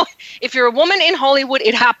if you're a woman in Hollywood,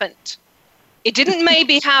 it happened. It didn't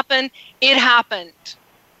maybe happen. It happened.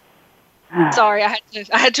 Sorry, I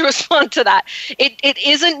had to respond to that. It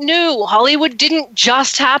isn't new. Hollywood didn't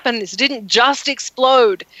just happen. This didn't just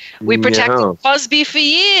explode. We protected Cosby for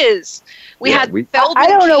years. We had Feldman. I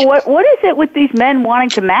don't know what is it with these men wanting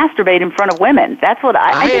to masturbate in front of women. That's what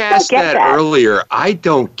I just asked don't get that earlier. I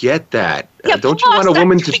don't get that. Yeah, don't you want a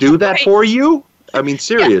woman to do that for you? I mean,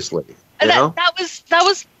 seriously. Yeah. That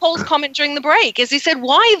was Paul's comment during the break. Is he said,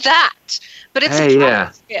 "Why that?" But it's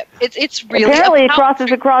it's really apparently it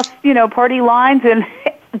crosses across party lines and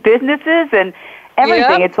businesses and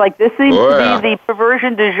everything. Yep. It's like this seems to be the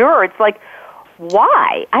perversion du jour. It's like,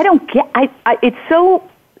 why? I don't get. It's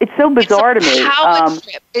so bizarre to me. Power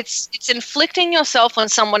trip. It's inflicting yourself on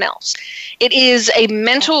someone else. It is a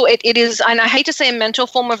mental. It is, and I hate to say a mental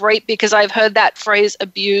form of rape because I've heard that phrase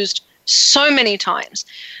abused so many times.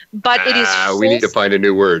 But it is. We need to find a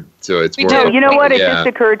new word. So it's more. You know what? It just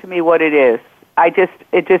occurred to me what it is.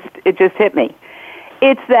 It just hit me.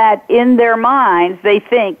 It's that in their minds they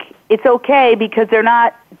think it's okay because they're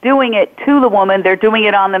not doing it to the woman, they're doing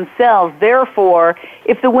it on themselves. Therefore,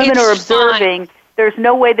 if the women are observing, there's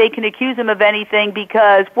no way they can accuse them of anything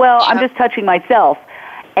because, well, I'm just touching myself.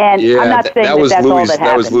 And I'm not saying that's all that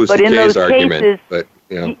happens. But in those cases,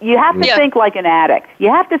 you have to think like an addict. You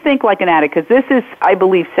have to think like an addict because this is, I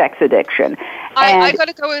believe, sex addiction. I got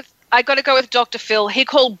to go with Dr. Phil. He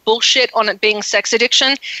called bullshit on it being sex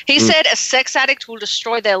addiction. He said a sex addict will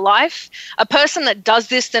destroy their life. A person that does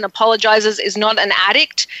this then apologizes is not an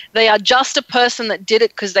addict. They are just a person that did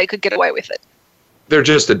it because they could get away with it. They're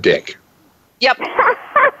just a dick. Yep.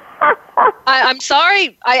 I'm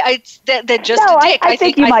sorry. They're just a dick. I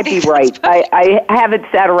think you might be right. I haven't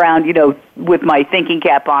sat around, with my thinking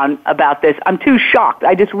cap on about this. I'm too shocked.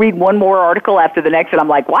 I just read one more article after the next, and I'm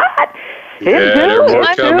like, what? Yeah, there are more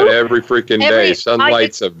coming every freaking day.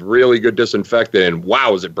 Sunlight's a really good disinfectant, and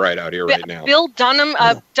wow, is it bright out here right now. Bill Dunham,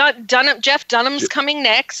 Jeff Dunham's coming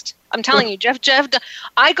next. I'm telling you,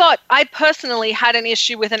 I personally had an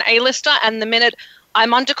issue with an A-lister, and the minute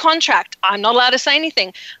I'm under contract, I'm not allowed to say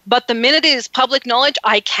anything. But the minute it is public knowledge,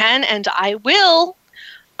 I can and I will.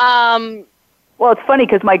 Well, it's funny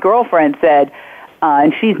because my girlfriend said,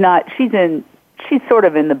 and she's sort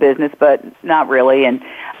of in the business, but not really, and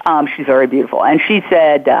she's very beautiful. And she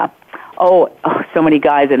said, so many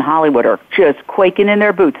guys in Hollywood are just quaking in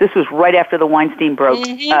their boots. This was right after the Weinstein broke.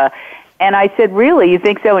 Mm-hmm. And I said, really, you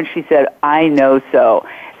think so? And she said, I know so.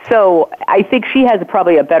 So I think she has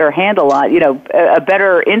probably a better handle on, a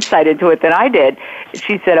better insight into it than I did.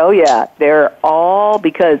 She said, oh, yeah, they're all,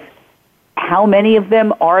 because how many of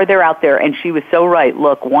them are there out there? And she was so right.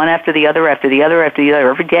 Look, one after the other, every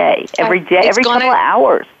day, every couple of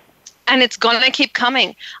hours. And it's going to keep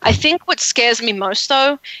coming. I think what scares me most,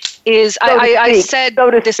 though, is I said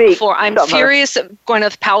this before. I'm furious at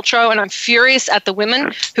Gwyneth Paltrow, and I'm furious at the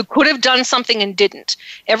women who could have done something and didn't.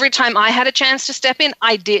 Every time I had a chance to step in,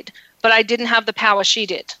 I did. But I didn't have the power she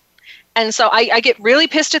did. And so I get really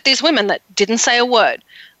pissed at these women that didn't say a word.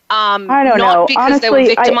 I don't know. Not because honestly, they were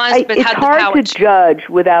victimized, but had the power. It's hard to judge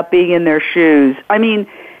without being in their shoes. I mean,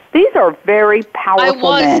 these are very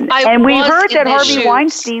powerful men. And we heard that Harvey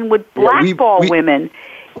Weinstein would blackball women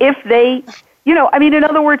if they, in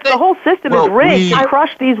other words, the whole system is rigged to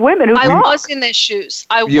crush these women who talk. I was in their shoes.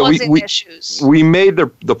 Their shoes. We made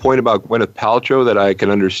the point about Gwyneth Paltrow that I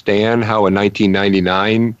can understand how in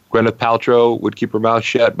 1999 Gwyneth Paltrow would keep her mouth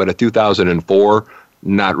shut, but in 2004,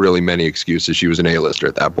 not really many excuses. She was an A-lister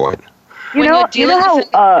at that point. You know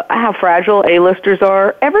how fragile A-listers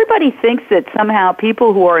are? Everybody thinks that somehow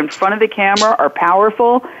people who are in front of the camera are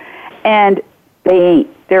powerful, and they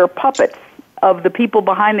ain't. They're puppets of the people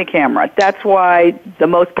behind the camera. That's why the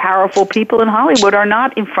most powerful people in Hollywood are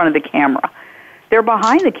not in front of the camera. They're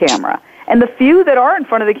behind the camera. And the few that are in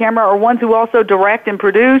front of the camera are ones who also direct and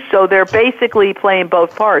produce, so they're basically playing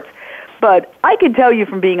both parts. But I can tell you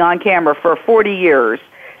from being on camera for 40 years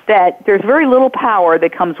that there's very little power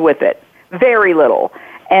that comes with it. Very little.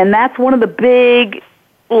 And that's one of the big,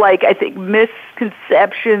 I think,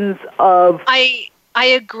 misconceptions of I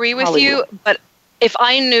agree with Hollywood. you, but if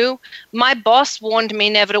I knew, my boss warned me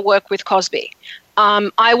never to work with Cosby.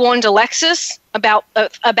 I warned Alexis about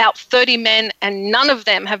 30 men, and none of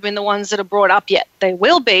them have been the ones that are brought up yet. They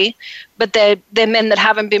will be, but they're men that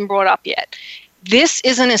haven't been brought up yet. This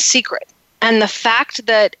isn't a secret. And the fact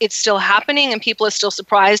that it's still happening and people are still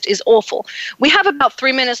surprised is awful. We have about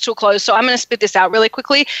 3 minutes to a close, so I'm going to spit this out really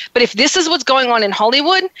quickly. But if this is what's going on in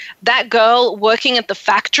Hollywood, that girl working at the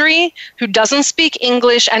factory who doesn't speak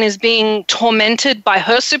English and is being tormented by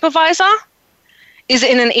her supervisor is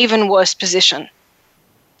in an even worse position.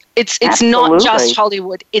 It's not just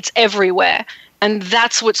Hollywood. It's everywhere. And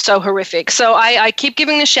that's what's so horrific. So I keep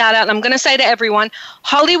giving the shout out, and I'm going to say to everyone,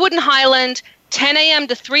 Hollywood and Highland, 10 a.m.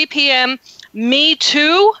 to 3 p.m., Me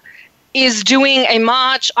Too is doing a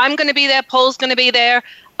march. I'm going to be there. Paul's going to be there.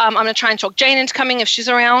 I'm going to try and talk Jane into coming if she's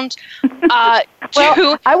around. Well,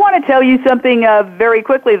 I want to tell you something very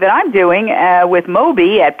quickly that I'm doing with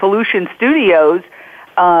Moby at Pollution Studios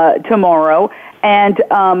tomorrow. And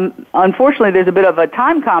unfortunately, there's a bit of a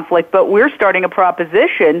time conflict, but we're starting a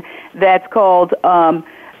proposition that's called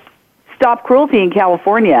Stop Cruelty in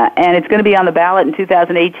California, and it's going to be on the ballot in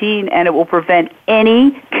 2018, and it will prevent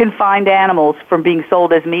any confined animals from being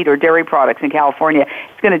sold as meat or dairy products in California.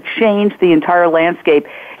 It's going to change the entire landscape,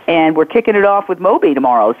 and we're kicking it off with Moby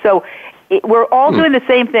tomorrow. So we're all doing the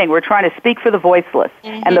same thing. We're trying to speak for the voiceless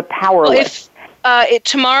and the powerless.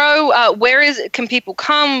 Tomorrow, where is it? Can people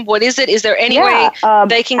come? What is it? Is there any way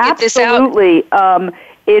they can get this out? Absolutely.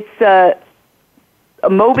 It's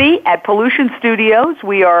Moby at Pollution Studios.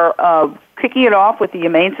 We are kicking it off with the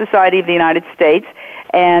Humane Society of the United States,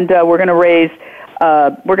 and we're going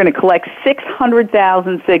to collect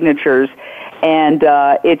 600,000 signatures, and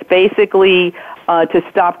it's basically to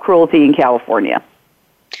stop cruelty in California.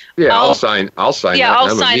 Yeah, I'll sign that.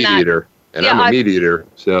 I'm a meat eater. And I'm a meat eater,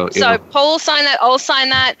 so Paul will sign that. I'll sign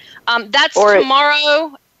that. That's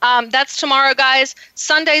tomorrow. That's tomorrow, guys.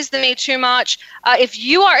 Sunday's the Me Too March. If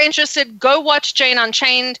you are interested, go watch Jane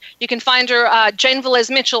Unchained. You can find her, Jane Velez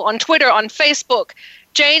Mitchell, on Twitter, on Facebook.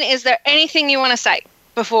 Jane, is there anything you want to say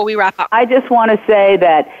before we wrap up? I just want to say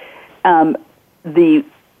that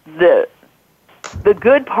the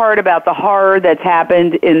good part about the horror that's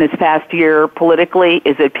happened in this past year politically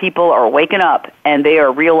is that people are waking up, and they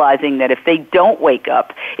are realizing that if they don't wake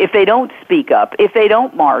up, if they don't speak up, if they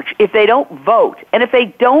don't march, if they don't vote, and if they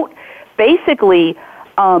don't basically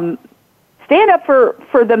stand up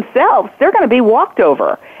for themselves, they're going to be walked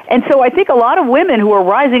over. And so I think a lot of women who are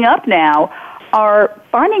rising up now are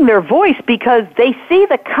finding their voice because they see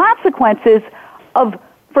the consequences of,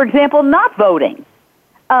 for example, not voting.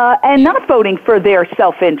 And not voting for their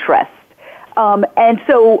self-interest. And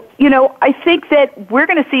so, I think that we're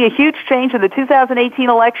going to see a huge change in the 2018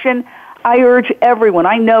 election. I urge everyone.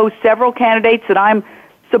 I know several candidates that I'm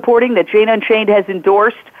supporting that Jane Unchained has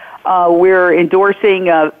endorsed. We're endorsing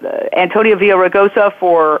Antonio Villaraigosa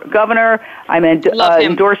for governor. I'm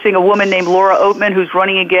endorsing a woman named Laura Oatman who's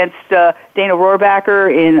running against Dana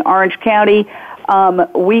Rohrabacher in Orange County.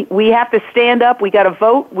 We have to stand up. We got to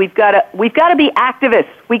vote. We've got to be activists.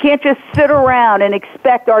 We can't just sit around and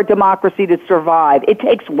expect our democracy to survive. It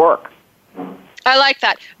takes work. I like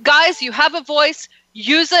that. Guys, you have a voice.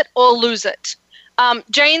 Use it or lose it.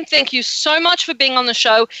 Jane, thank you so much for being on the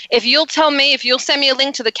show. If you'll send me a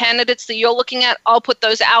link to the candidates that you're looking at, I'll put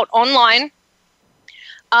those out online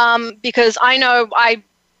because I know I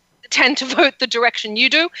tend to vote the direction you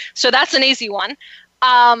do. So that's an easy one.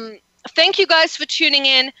 Thank you guys for tuning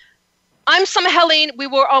in. I'm Summer Helene. We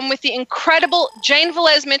were on with the incredible Jane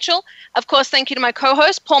Velez Mitchell. Of course, thank you to my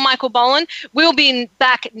co-host, Paul Michael Boland. We'll be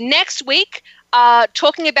back next week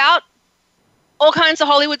talking about all kinds of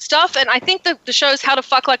Hollywood stuff. And I think the show's How to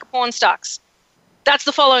Fuck Like a Porn Stars. That's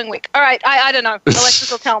the following week. All right, I don't know. Alexis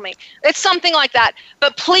will tell me. It's something like that.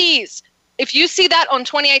 But please, if you see that on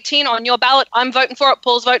 2018 on your ballot, I'm voting for it.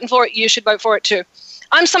 Paul's voting for it. You should vote for it too.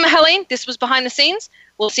 I'm Summer Helene. This was Behind the Scenes.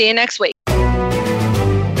 We'll see you next week.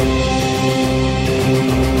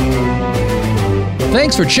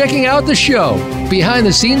 Thanks for checking out the show. Behind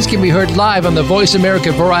the Scenes can be heard live on the Voice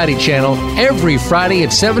America Variety Channel every Friday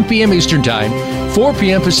at 7 p.m. Eastern Time, 4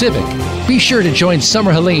 p.m. Pacific. Be sure to join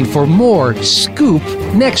Summer Helene for more Scoop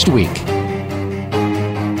next week.